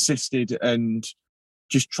just persisted and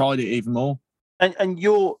just tried it even more. And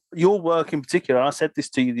your work in particular, and I said this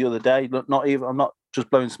to you the other day, I'm not just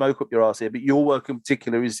blowing smoke up your arse here, but your work in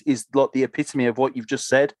particular is like the epitome of what you've just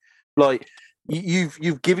said. Like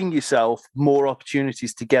you've given yourself more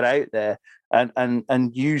opportunities to get out there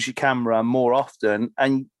and use your camera more often.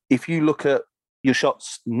 And if you look at your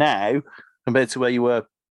shots now compared to where you were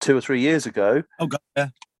 2 or 3 years ago, oh god, yeah.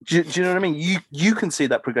 Do you know what I mean? You can see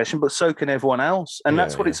that progression, but so can everyone else, and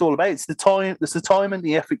that's what it's all about. It's the time and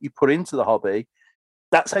the effort you put into the hobby.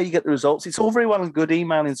 That's how you get the results. It's all very well and good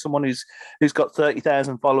emailing someone who's got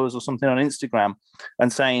 30,000 followers or something on Instagram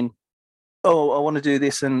and saying, "Oh, I want to do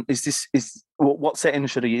this," and what settings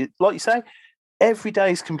should I use? Like you say, every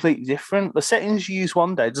day is completely different. The settings you use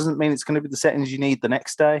one day doesn't mean it's going to be the settings you need the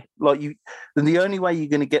next day. Then the only way you're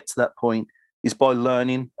going to get to that point is by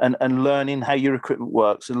learning and learning how your equipment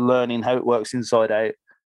works and learning how it works inside out.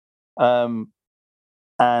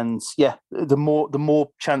 And yeah, the more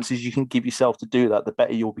chances you can give yourself to do that, the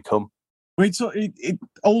better you'll become. It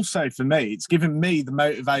also, for me, it's given me the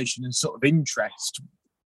motivation and sort of interest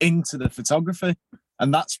into the photography.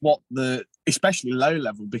 And that's what especially low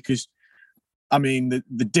level, because I mean,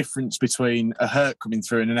 the difference between a Herc coming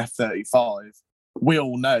through and an F-35, we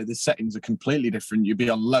all know the settings are completely different. You'd be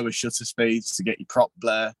on lower shutter speeds to get your crop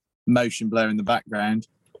blur, motion blur in the background.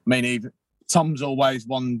 I mean, even Tom's always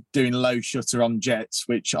one doing low shutter on jets,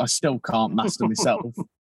 which I still can't master myself.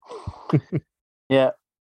 Yeah,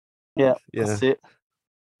 that's it.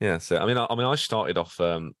 Yeah, so I mean, I started off.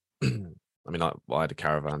 I had a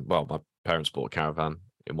caravan. Well, my parents bought a caravan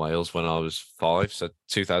in Wales when I was 5, so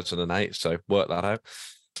 2008. So work that out.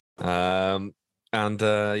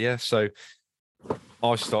 So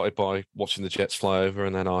I started by watching the jets fly over,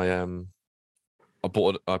 and then I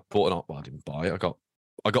bought an. Well, I didn't buy it.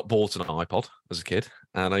 I got bought an iPod as a kid,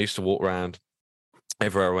 and I used to walk around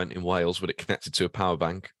everywhere I went in Wales with it connected to a power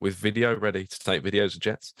bank with video ready to take videos of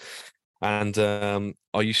jets. And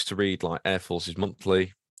I used to read like Air Forces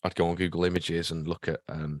Monthly. I'd go on Google Images and look at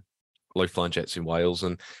low flying jets in Wales,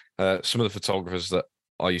 and some of the photographers that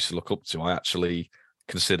I used to look up to, I actually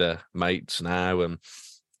consider mates now, and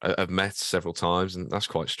I've met several times, and that's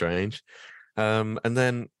quite strange. And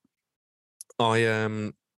then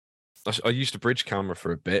I used a bridge camera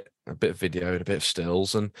for a bit of video and a bit of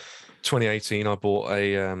stills. And 2018, I bought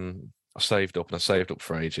I saved up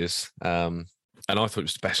for ages. And I thought it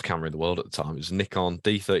was the best camera in the world at the time. It was a Nikon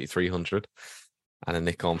D3300 and a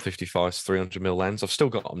Nikon 55 300mm lens. I've still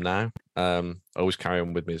got them now. I always carry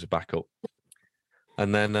them with me as a backup.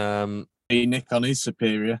 And then Nikon is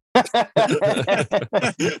superior.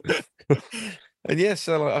 And yeah,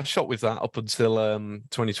 so I shot with that up until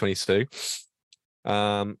 2022.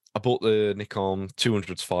 I bought the Nikon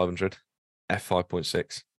 200 to 500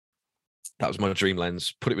 f5.6. That was my dream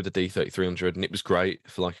lens. Put it with the D3300, and it was great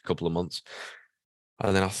for like a couple of months.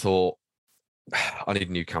 And then I thought I need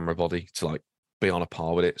a new camera body to like be on a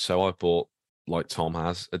par with it. So I bought, like Tom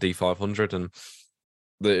has, a D500, and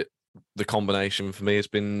the combination for me has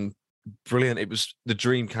been brilliant. It was the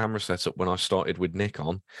dream camera setup when I started with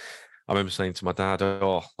Nikon. I remember saying to my dad,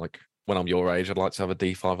 "Oh, like when I'm your age, I'd like to have a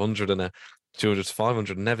D500 and a 200 to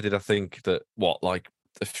 500." Never did I think that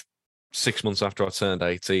 6 months after I turned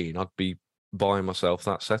 18, I'd be buying myself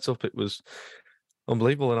that setup. It was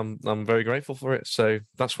unbelievable, and I'm very grateful for it. So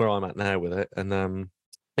that's where I'm at now with it. And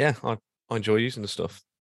I enjoy using the stuff.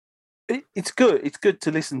 It's good. It's good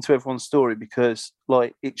to listen to everyone's story, because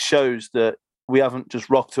like it shows that we haven't just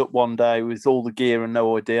rocked up one day with all the gear and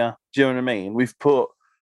no idea. Do you know what I mean? We've put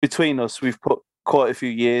quite a few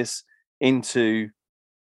years into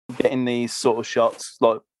getting these sort of shots,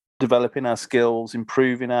 like developing our skills,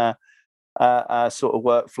 improving our sort of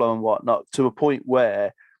workflow and whatnot, to a point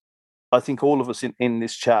where I think all of us in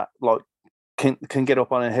this chat like can get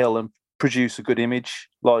up on a hill and produce a good image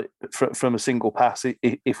like from a single pass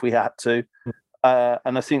if we had to.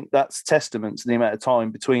 And I think that's testament to the amount of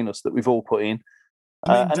time between us that we've all put in.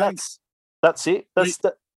 And that's it. That's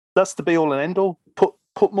the be all and end all.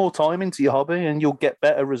 Put more time into your hobby and you'll get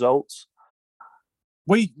better results.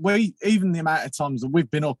 We even the amount of times that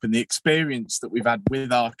we've been up and the experience that we've had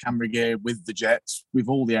with our camera gear, with the jets, with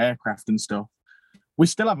all the aircraft and stuff, we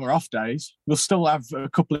still have our off days. We'll still have a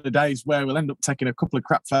couple of days where we'll end up taking a couple of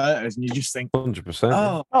crap photos, and you just think,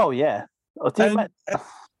 100%. Oh yeah.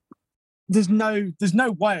 There's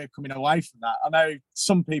no way of coming away from that. I know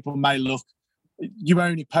some people may look, you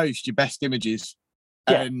only post your best images,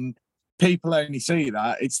 and people only see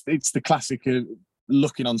that. It's the classic of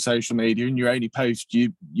looking on social media and you only post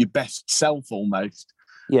your best self almost.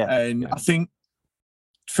 Yeah. And I think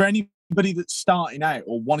for anybody that's starting out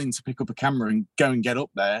or wanting to pick up a camera and go and get up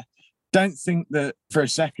there, don't think that for a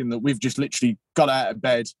second that we've just literally got out of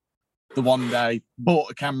bed the one day,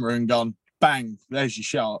 bought a camera and gone, bang, there's your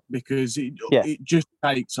shot, because it just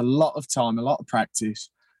takes a lot of time, a lot of practice.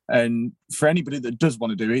 And for anybody that does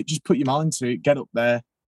want to do it, just put your mind to it, get up there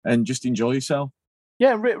and just enjoy yourself.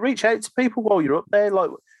 Yeah, reach out to people while you're up there. Like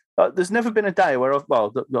there's never been a day where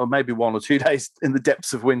maybe 1 or 2 days in the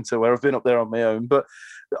depths of winter where I've been up there on my own, but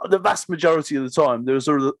the vast majority of the time there's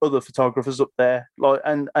other photographers up there. Like,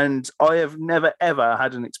 and I have never ever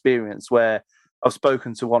had an experience where I've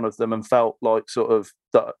spoken to one of them and felt like sort of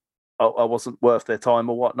that I wasn't worth their time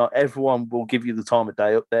or whatnot. Everyone will give you the time of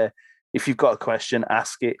day up there. If you've got a question,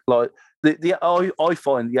 ask it. Like I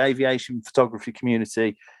find the aviation photography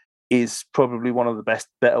community is probably one of the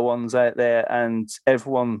better ones out there, and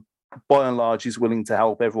everyone, by and large, is willing to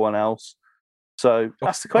help everyone else. So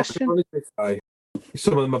ask the question.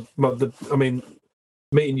 Some of them, I mean,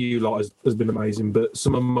 meeting you lot has been amazing, but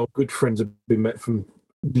some of my good friends have been met from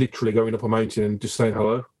literally going up a mountain and just saying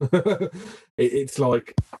hello. It's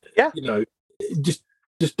like, you know, just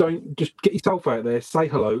get yourself out there, say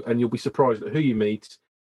hello, and you'll be surprised at who you meet,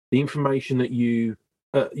 the information that you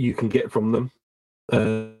can get from them,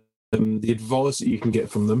 the advice that you can get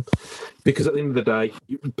from them, because at the end of the day,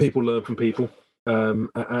 people learn from people,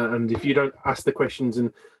 and if you don't ask the questions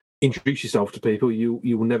and introduce yourself to people, you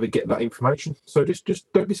will never get that information. So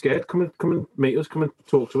just don't be scared. Come and meet us. Come and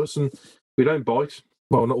talk to us, and we don't bite.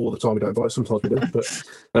 Well, not all the time we don't bite. Sometimes we do, but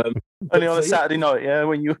only on a Saturday night, yeah,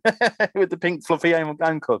 when you with the pink fluffy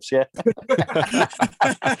handcuffs, yeah.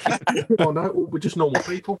 Oh no, we're just normal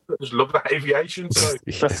people that just love that aviation. So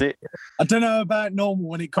that's it. I don't know about normal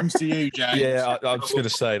when it comes to you, James. Yeah, I was going to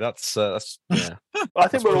say that's yeah. I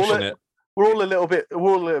think we're all a little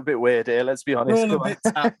bit weird here. Let's be honest. We're all a bit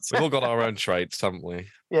tapped. We've all got our own traits, haven't we?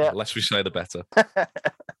 Yeah. The less we say, the better.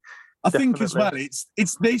 I think as well, it's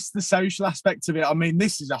the social aspect of it. I mean,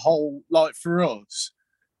 this is a whole, like, for us,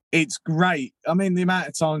 it's great. I mean, the amount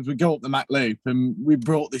of times we go up the Mac Loop and we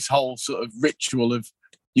brought this whole sort of ritual of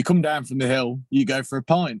you come down from the hill, you go for a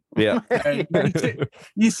pint. Yeah. And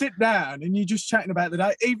you sit down and you're just chatting about the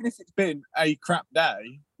day, even if it's been a crap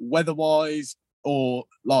day, weather-wise, or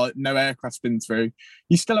like no aircraft's been through,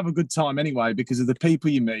 you still have a good time anyway because of the people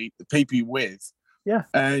you meet, the people you're with. Yeah.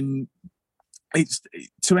 And it's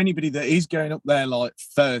to anybody that is going up there like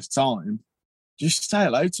first time, just say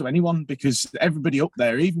hello to anyone, because everybody up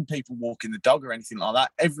there, even people walking the dog or anything like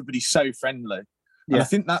that, everybody's so friendly. Yeah. And I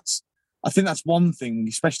think that's one thing,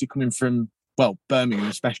 especially coming from, well, Birmingham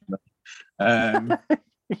especially.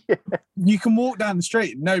 You can walk down the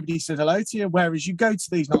street and nobody says hello to you, whereas you go to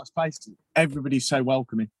these nice places, everybody's so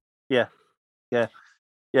welcoming. Yeah.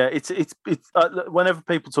 It's whenever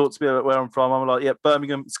people talk to me about where I'm from, I'm like, yeah,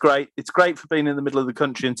 Birmingham, it's great. It's great for being in the middle of the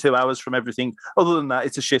country and 2 hours from everything. Other than that,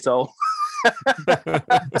 it's a shithole.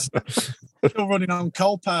 Still running on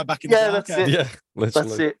coal power back in the dark. That's it. Yeah,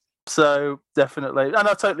 that's it. So definitely, and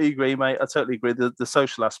I totally agree, mate. I totally agree. The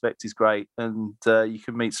social aspect is great, and you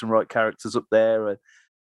can meet some right characters up there,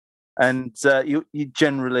 and you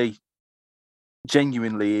genuinely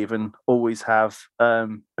even always have a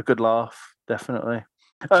good laugh. Definitely.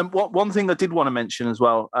 One thing I did want to mention as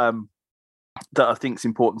well, that I think is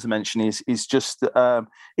important to mention is just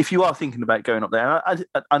if you are thinking about going up there,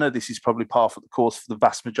 I know this is probably par for the course for the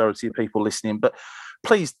vast majority of people listening, but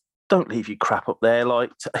please don't leave your crap up there.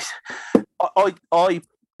 Like, I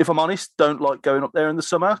if I'm honest, don't like going up there in the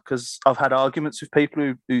summer because I've had arguments with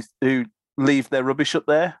people who leave their rubbish up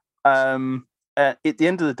there. At the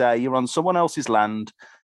end of the day, you're on someone else's land,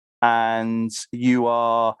 and you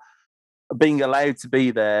are being allowed to be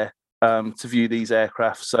there to view these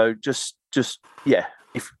aircraft. So just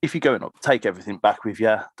if you're going up, take everything back with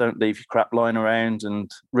you. Don't leave your crap lying around and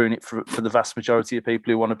ruin it for the vast majority of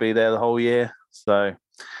people who want to be there the whole year. So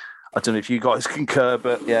I don't know if you guys concur,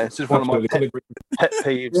 but yeah, it's just one of my pet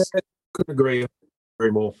peeves. Yeah, couldn't agree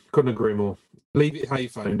more. Leave it how you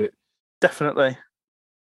found it. Definitely.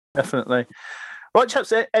 Right,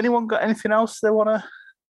 chaps, anyone got anything else they want to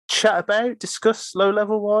chat about, discuss low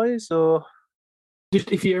level wise, or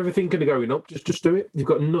just if you're ever thinking of going up, just do it. You've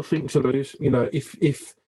got nothing to lose. You know, if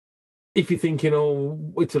you're thinking,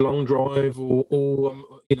 oh, it's a long drive, or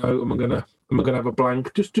you know, am I gonna have a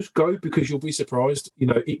blank? Just go, because you'll be surprised. You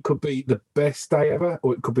know, it could be the best day ever,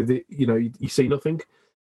 or it could be you see nothing.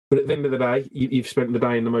 But at the end of the day, you've spent the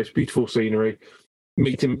day in the most beautiful scenery,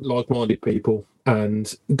 meeting like-minded people,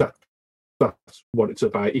 and That's what it's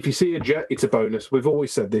about. If you see a jet, it's a bonus. We've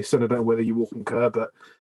always said this, and I don't know whether you will concur, but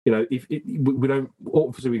we don't.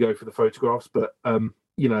 Obviously, we go for the photographs, but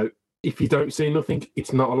if you don't see nothing,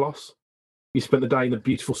 it's not a loss. You spent the day in the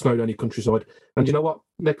beautiful snowed-only countryside, and you know what?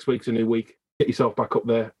 Next week's a new week. Get yourself back up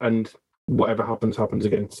there, and whatever happens, happens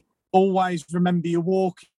again. Always remember your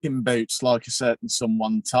walking boots, like a certain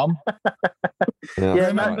someone, Tom.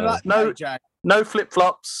 Remember that. No flip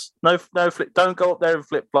flops. No flip. Don't go up there in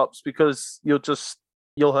flip flops because you'll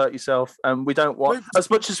hurt yourself. And we don't want, as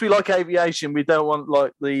much as we like aviation, we don't want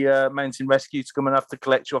like the mountain rescue to come and have to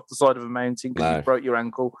collect you off the side of a mountain because you broke your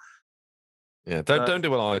ankle. Yeah, don't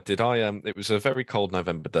do what I did. It was a very cold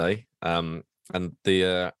November day, and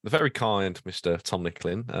the very kind Mr. Tom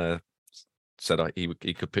Nicklin said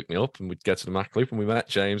he could pick me up and we'd get to the Mac Loop, and we met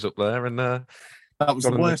James up there, and that was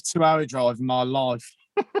the worst 2-hour drive in my life.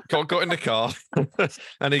 got in the car,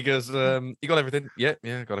 and he goes, "You got everything?" Yeah,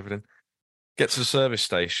 I got everything. Get to the service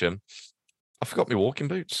station. I forgot my walking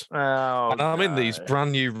boots. Oh, and I'm in these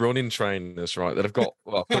brand new running trainers, right? That I've got.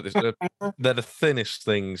 Well, they're the thinnest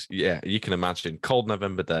things. Yeah, you can imagine. Cold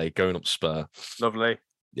November day, going up Spur. Lovely.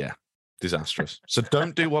 Yeah, disastrous. So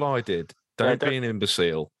don't do what I did. Don't be an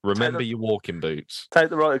imbecile. Remember your walking boots. Take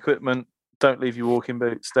the right equipment. Don't leave your walking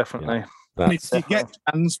boots. Definitely. Yeah, and if you get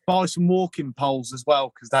chance, buy some walking poles as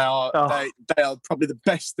well, because they are probably the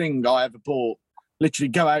best thing I ever bought. Literally,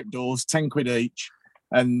 go outdoors, £10 each,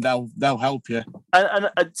 and they'll help you. And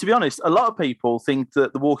to be honest, a lot of people think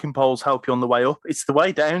that the walking poles help you on the way up. It's the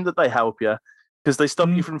way down that they help you, because they stop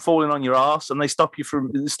you from falling on your arse, and they stop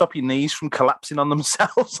your knees from collapsing on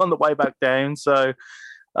themselves on the way back down. So.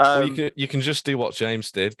 Well, you can just do what James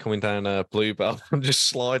did, coming down Bluebell, and just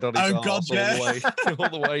slide on his arse all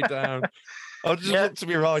the way down. I just looked to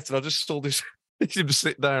my right, and I just saw him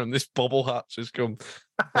sit down, and this bobble hat just come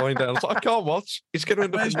going down. I was like, I can't watch. He's going to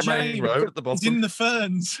end up in the main road at the bottom. He's in the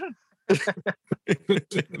ferns.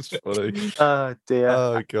 It's funny. Oh dear.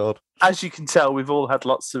 Oh god. As you can tell, we've all had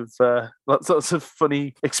lots of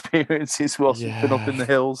funny experiences whilst we've been up in the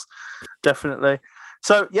hills. Definitely.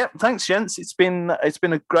 So yeah, thanks, gents. It's been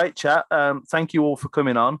a great chat. Thank you all for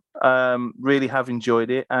coming on. Really have enjoyed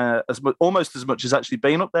it. Almost as much as actually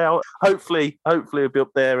being up there. Hopefully I'll be up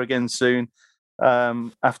there again soon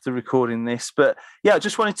after recording this. But yeah, I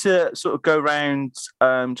just wanted to sort of go around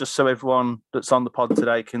just so everyone that's on the pod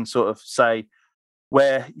today can sort of say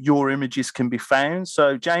where your images can be found.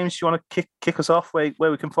 So James, you want to kick us off where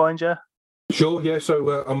we can find you? Sure, yeah.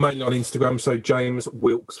 So I'm mainly on Instagram, so James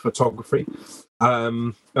Wilkes Photography,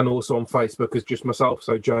 and also on Facebook as just myself,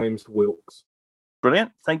 so James Wilkes.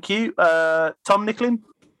 Brilliant, thank you. Tom Nicklin?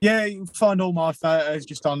 Yeah, you can find all my photos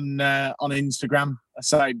just on Instagram. I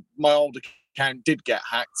say my old account did get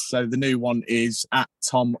hacked, so the new one is at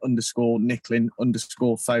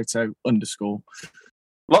Tom_Nicklin_photo_.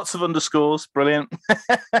 Lots of underscores, brilliant.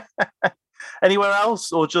 Anywhere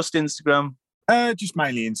else or just Instagram? Just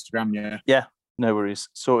mainly Instagram, yeah. Yeah, no worries.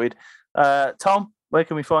 Sorted. Tom, where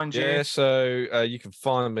can we find you? Yeah, so you can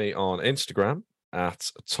find me on Instagram at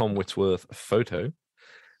Tom Whitworth Photo.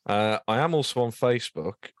 I am also on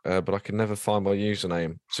Facebook, but I can never find my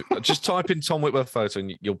username. So just type in Tom Whitworth Photo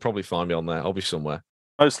and you'll probably find me on there. I'll be somewhere.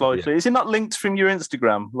 Most likely. Yeah. Is it not linked from your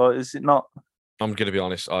Instagram? Like, is it not? I'm going to be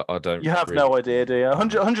honest, I don't. You have really... no idea, do you?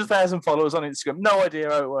 100,000 followers on Instagram. No idea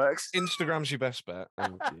how it works. Instagram's your best bet. Yeah.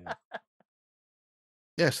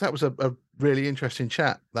 Yes, that was a really interesting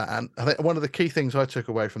chat. And I think one of the key things I took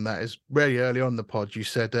away from that is really early on in the pod, you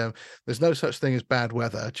said there's no such thing as bad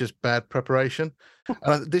weather, just bad preparation.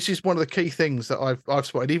 And this is one of the key things that I've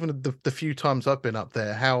spotted, even the few times I've been up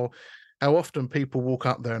there, how often people walk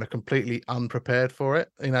up there and are completely unprepared for it.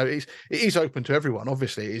 You know, it is open to everyone.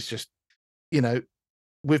 Obviously, it's just, you know,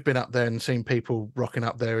 we've been up there and seen people rocking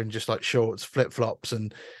up there in just like shorts, flip flops,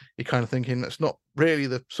 and you're kind of thinking that's not really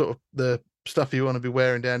the sort of the stuff you want to be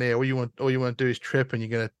wearing down here. All you want to do is trip, and you're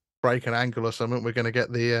going to break an ankle or something. We're going to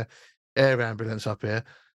get the air ambulance up here.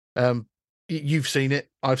 You've seen it,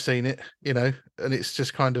 I've seen it, you know, and it's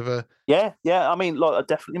just kind of a yeah. I mean, like,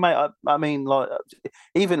 definitely, mate. I mean, like,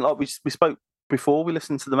 even like we spoke before we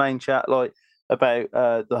listened to the main chat, like about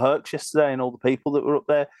the Hercs yesterday and all the people that were up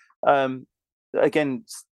there. Again,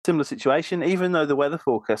 similar situation. Even though the weather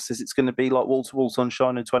forecast says it's going to be like wall-to-wall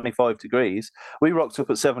sunshine and 25 degrees, we rocked up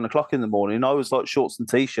at 7 o'clock in the morning. I was like shorts and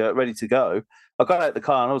t-shirt, ready to go. I got out of the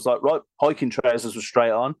car and I was like, right, hiking trousers were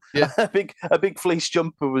straight on. Yeah. a big fleece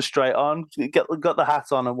jumper was straight on. Got the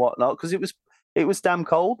hat on and whatnot, because it was damn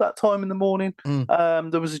cold that time in the morning.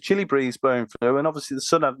 There was a chilly breeze blowing through, and obviously the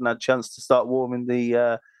sun hadn't had a chance to start warming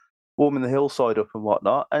the hillside up and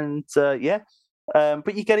whatnot. And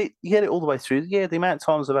but you get it all the way through. Yeah, the amount of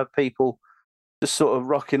times I've had people just sort of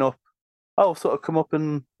rocking up. Oh, sort of come up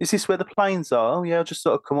and is this where the planes are? Oh yeah, I'll just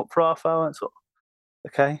sort of come up for half hour and sort of,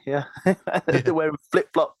 okay, yeah. They're wearing flip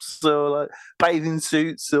flops or like bathing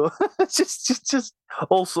suits or just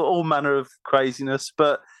all manner of craziness.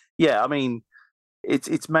 But yeah, I mean,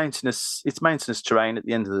 it's mountainous terrain at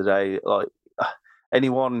the end of the day. Like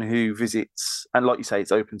anyone who visits, and like you say,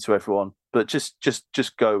 it's open to everyone. But just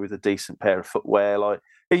go with a decent pair of footwear. Like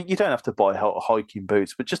you don't have to buy hiking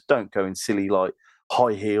boots, but just don't go in silly like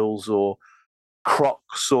high heels or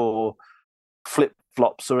Crocs or flip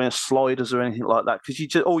flops or sliders or anything like that,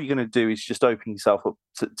 because all you're going to do is just open yourself up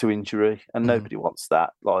to injury, and nobody wants that.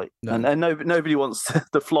 Like, No. and nobody wants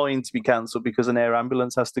the flying to be cancelled because an air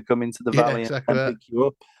ambulance has to come into the valley and pick you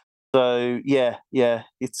up. So yeah,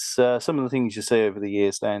 it's some of the things you see over the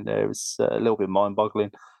years down there is a little bit mind-boggling.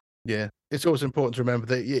 Yeah, it's always important to remember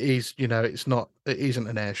that it is, it isn't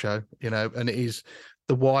an air show, and it is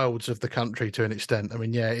the wilds of the country to an extent. I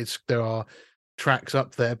mean, yeah, there are tracks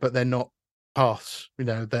up there, but they're not paths.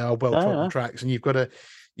 They are well-trodden tracks, and you've got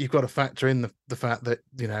to factor in the fact that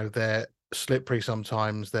they're slippery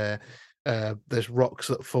sometimes. There's rocks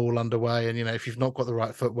that fall underway, and if you've not got the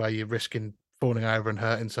right footwear, you're risking falling over and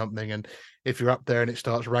hurting something. And if you're up there and it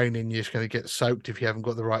starts raining, you're just going to get soaked if you haven't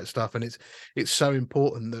got the right stuff. And it's so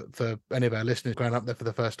important that for any of our listeners going up there for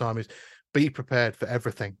the first time is be prepared for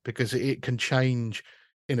everything, because it can change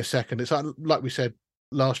in a second. It's like we said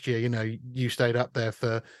last year, you stayed up there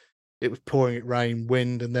it was pouring, it rained,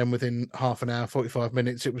 wind, and then within half an hour, 45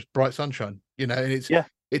 minutes, it was bright sunshine, and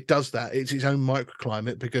it does that. It's its own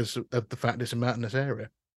microclimate because of the fact it's a mountainous area.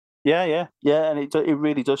 Yeah, and it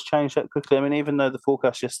really does change that quickly. I mean, even though the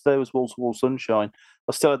forecast yesterday was wall-to-wall sunshine,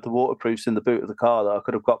 I still had the waterproofs in the boot of the car that I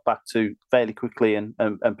could have got back to fairly quickly and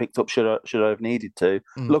picked up should I have needed to.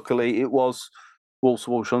 Luckily, it was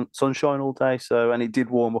wall-to-wall sunshine all day, and it did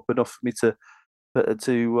warm up enough for me to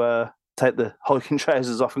take the hiking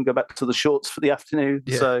trousers off and go back to the shorts for the afternoon.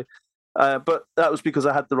 Yeah. So, but that was because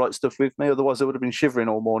I had the right stuff with me. Otherwise, I would have been shivering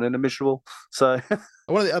all morning and miserable. So,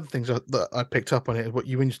 one of the other things that I picked up on it is what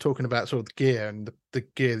you were just talking about, sort of the gear and the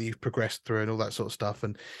gear that you've progressed through and all that sort of stuff.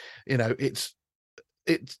 And it's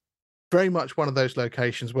very much one of those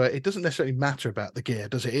locations where it doesn't necessarily matter about the gear,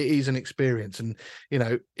 does it? It is an experience, and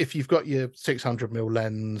if you've got your 600mm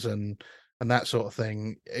lens and that sort of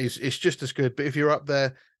thing, it's just as good. But if you're up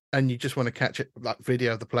there and you just want to catch it like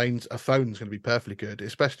video of the planes, a phone's going to be perfectly good,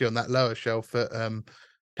 especially on that lower shelf at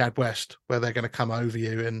Cad West, where they're going to come over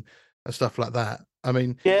you and stuff like that. I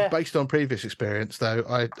mean, based on previous experience, though,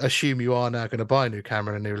 I assume you are now going to buy a new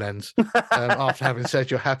camera and a new lens after having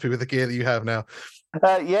said you're happy with the gear that you have now.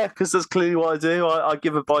 Yeah, because that's clearly what I do. I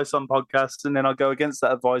give advice on podcasts, and then I go against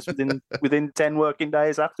that advice within 10 working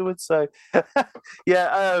days afterwards. So,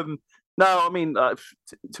 yeah. No, I mean,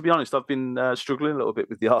 to be honest, I've been struggling a little bit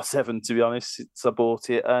with the R7, to be honest, since I bought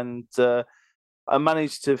it. And I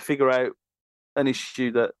managed to figure out an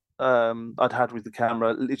issue that I'd had with the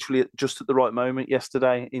camera literally just at the right moment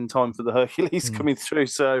yesterday, in time for the Hercules coming through.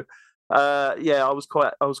 So, yeah, I was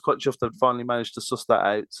quite chuffed I'd finally managed to suss that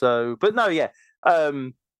out. So, but no, yeah.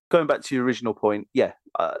 Going back to your original point, yeah,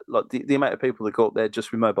 like the amount of people that go up there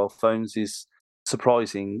just with mobile phones is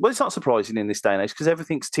surprising. Well, it's not surprising in this day and age because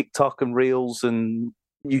everything's TikTok and Reels and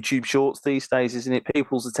YouTube Shorts these days, isn't it?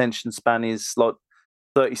 People's attention span is like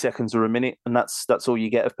 30 seconds or a minute, and that's all you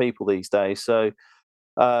get of people these days. So,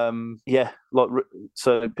 yeah,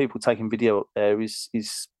 so people taking video up there is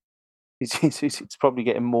it's probably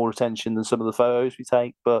getting more attention than some of the photos we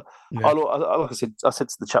take. But like I said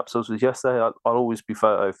to the chaps I was with yesterday, I'll always be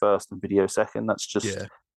photo first and video second. That's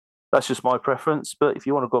just my preference. But if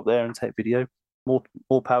you want to go up there and take video, more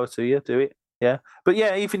power to you. Do it. Yeah. But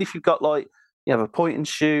yeah, even if you've got you have a point and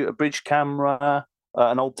shoot, a bridge camera,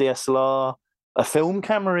 an old DSLR, a film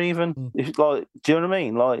camera, even do you know what I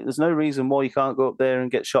mean? Like, there's no reason why you can't go up there and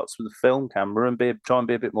get shots with a film camera and try and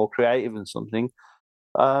be a bit more creative and something.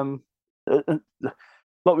 Like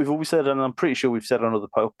we've always said, and I'm pretty sure we've said on other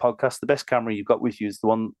podcasts, the best camera you've got with you is the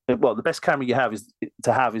one. Well, the best camera you have is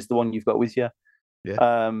the one you've got with you.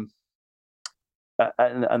 Yeah.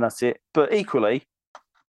 And that's it. But equally,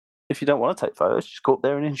 if you don't want to take photos, just go up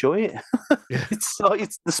there and enjoy it. Yeah.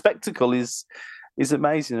 It's the spectacle is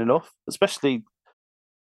amazing enough, especially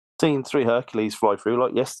seeing 3 Hercules fly through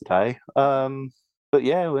like yesterday. But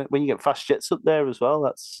yeah, when you get fast jets up there as well,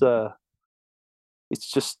 that's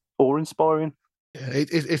it's just awe-inspiring. Yeah,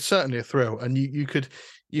 it's certainly a thrill, and you could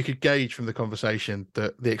gauge from the conversation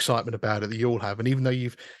the excitement about it that you all have, and even though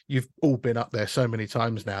you've all been up there so many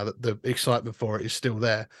times now, that the excitement for it is still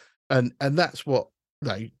there, and that's what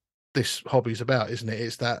this hobby's about, isn't it?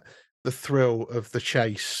 It's that the thrill of the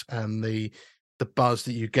chase and the the buzz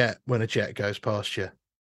that you get when a jet goes past you.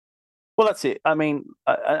 Well, that's it. I mean,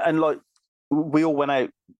 and like we all went out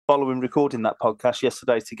following recording that podcast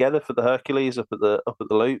yesterday together for the Hercules up at the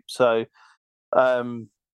loop. So, and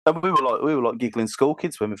we were like giggling school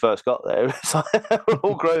kids when we first got there. It's like, we're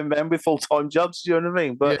all grown men with full-time jobs. Do you know what I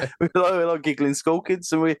mean? But we were like giggling school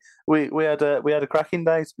kids, and we had a cracking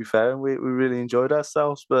day, to be fair, and we really enjoyed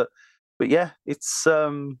ourselves. But yeah, it's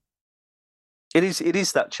it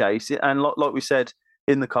is that chase, and like we said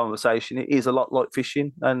in the conversation, it is a lot like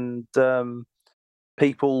fishing, and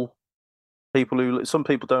people who some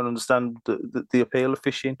people don't understand the appeal of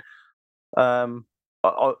fishing.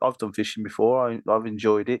 I've done fishing before. I've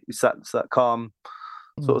enjoyed it. It's that calm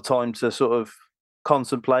sort of time to sort of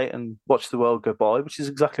contemplate and watch the world go by, which is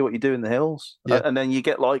exactly what you do in the hills. Yeah. And then you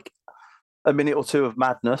get like a minute or two of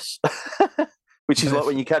madness, which is like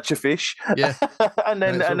when you catch a fish. Yeah. and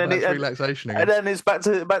then it's relaxation again. And then it's back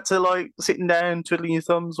to like sitting down, twiddling your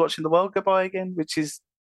thumbs, watching the world go by again, which is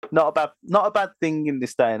not a bad thing in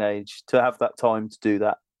this day and age to have that time to do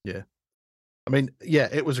that. Yeah. I mean, yeah,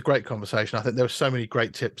 it was a great conversation. I think there were so many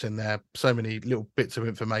great tips in there, so many little bits of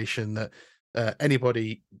information that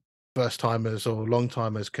anybody, first timers or long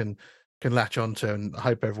timers, can latch onto, and I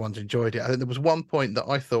hope everyone's enjoyed it. I think there was one point that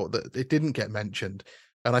I thought that it didn't get mentioned,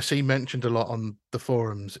 and I see mentioned a lot on the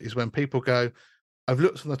forums, is when people go, I've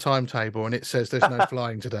looked on the timetable and it says there's no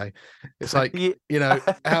flying today. It's like, you know,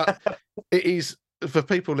 how it is. For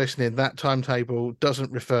people listening, that timetable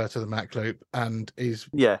doesn't refer to the Mac Loop and is,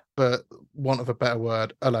 for want of a better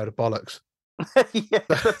word, a load of bollocks. Yeah,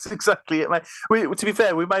 that's exactly it, mate. To be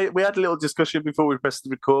fair, we had a little discussion before we pressed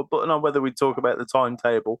the record button on whether we'd talk about the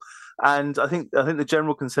timetable, and I think the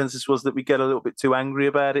general consensus was that we get a little bit too angry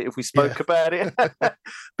about it if we spoke about it,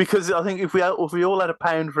 because I think if we all had a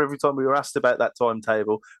pound for every time we were asked about that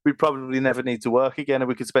timetable, we'd probably never need to work again, and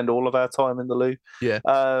we could spend all of our time in the loop. Yeah.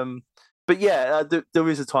 But yeah, there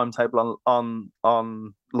is a timetable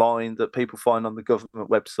online that people find on the government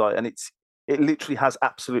website, and it literally has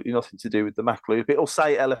absolutely nothing to do with the Mac Loop. It'll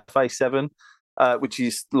say LFA 7, which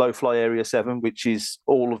is low fly area 7, which is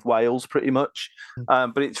all of Wales pretty much,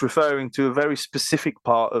 but it's referring to a very specific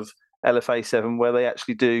part of LFA 7 where they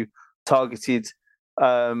actually do targeted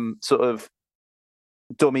sort of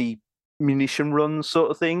dummy munition runs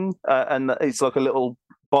sort of thing, and it's like a little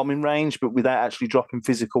bombing range, but without actually dropping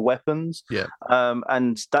physical weapons. Yeah.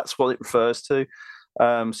 And that's what it refers to.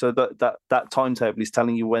 So that timetable is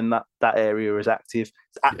telling you when that area is active.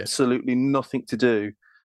 It's absolutely nothing to do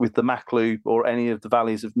with the Mac Loop or any of the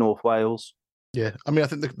valleys of North Wales. Yeah, I mean, I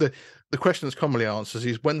think the question that's commonly answered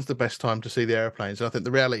is when's the best time to see the airplanes? And I think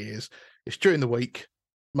the reality is it's during the week,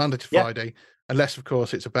 Monday to Friday, unless of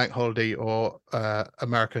course it's a bank holiday or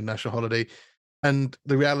American national holiday. And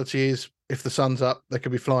the reality is, if the sun's up, they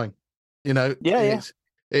could be flying. You know, it's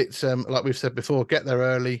like we've said before, get there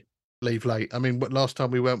early, leave late. I mean, last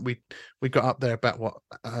time we went, we got up there about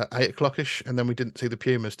 8 o'clock-ish, and then we didn't see the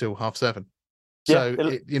Pumas till 7:30. So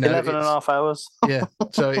 11 and a half hours. Yeah.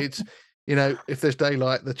 So it's, you know, if there's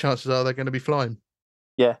daylight, the chances are they're going to be flying.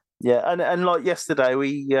 Yeah. And like yesterday,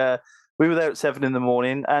 we were there at 7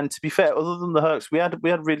 a.m, and to be fair, other than the Hercs, we had a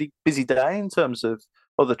really busy day in terms of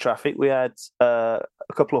other traffic. We had a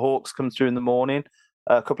couple of Hawks come through in the morning,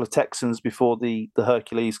 a couple of Texans before the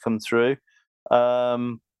Hercules come through.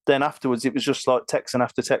 Then afterwards, it was just like Texan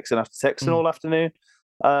after Texan after Texan all afternoon.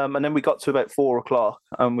 And then we got to about 4 o'clock,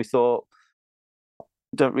 and we thought,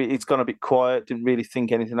 it's gone a bit quiet. Didn't really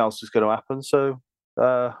think anything else was going to happen, so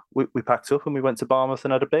we packed up and we went to Barmouth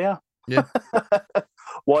and had a beer. Yeah.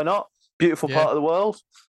 Why not? Beautiful part of the world.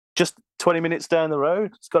 Just 20 minutes down the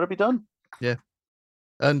road. It's got to be done. Yeah.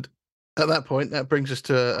 And at that point, that brings us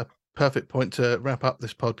to a perfect point to wrap up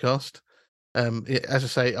this podcast. As I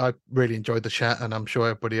say, I really enjoyed the chat, and I'm sure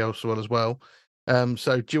everybody else will as well.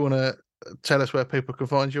 So do you want to tell us where people can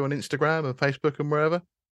find you on Instagram and Facebook and wherever?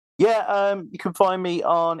 Yeah, you can find me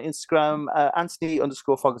on Instagram,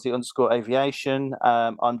 Anthony_Fogarty_aviation.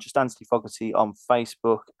 I'm just Anthony Fogarty on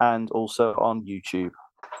Facebook and also on YouTube.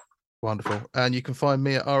 Wonderful. And you can find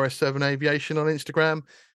me at RS7 Aviation on Instagram.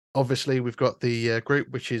 Obviously, we've got the group,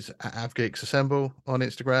 which is at AvGeeks Assemble on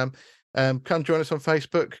Instagram. Come join us on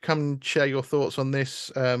Facebook. Come and share your thoughts on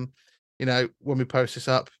this. You know, when we post this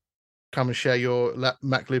up, come and share your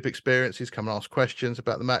Mac Loop experiences. Come and ask questions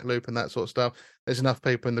about the Mac Loop and that sort of stuff. There's enough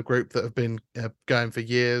people in the group that have been going for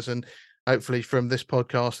years, and hopefully from this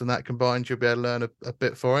podcast and that combined, you'll be able to learn a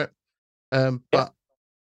bit for it. But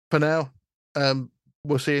for now,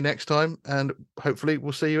 we'll see you next time, and hopefully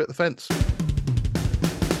we'll see you at the fence.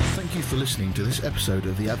 Thank Thank you for listening to this episode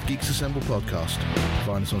of the Av Geeks Assemble podcast.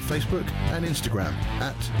 Find us on Facebook and Instagram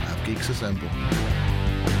at Av Geeks Assemble.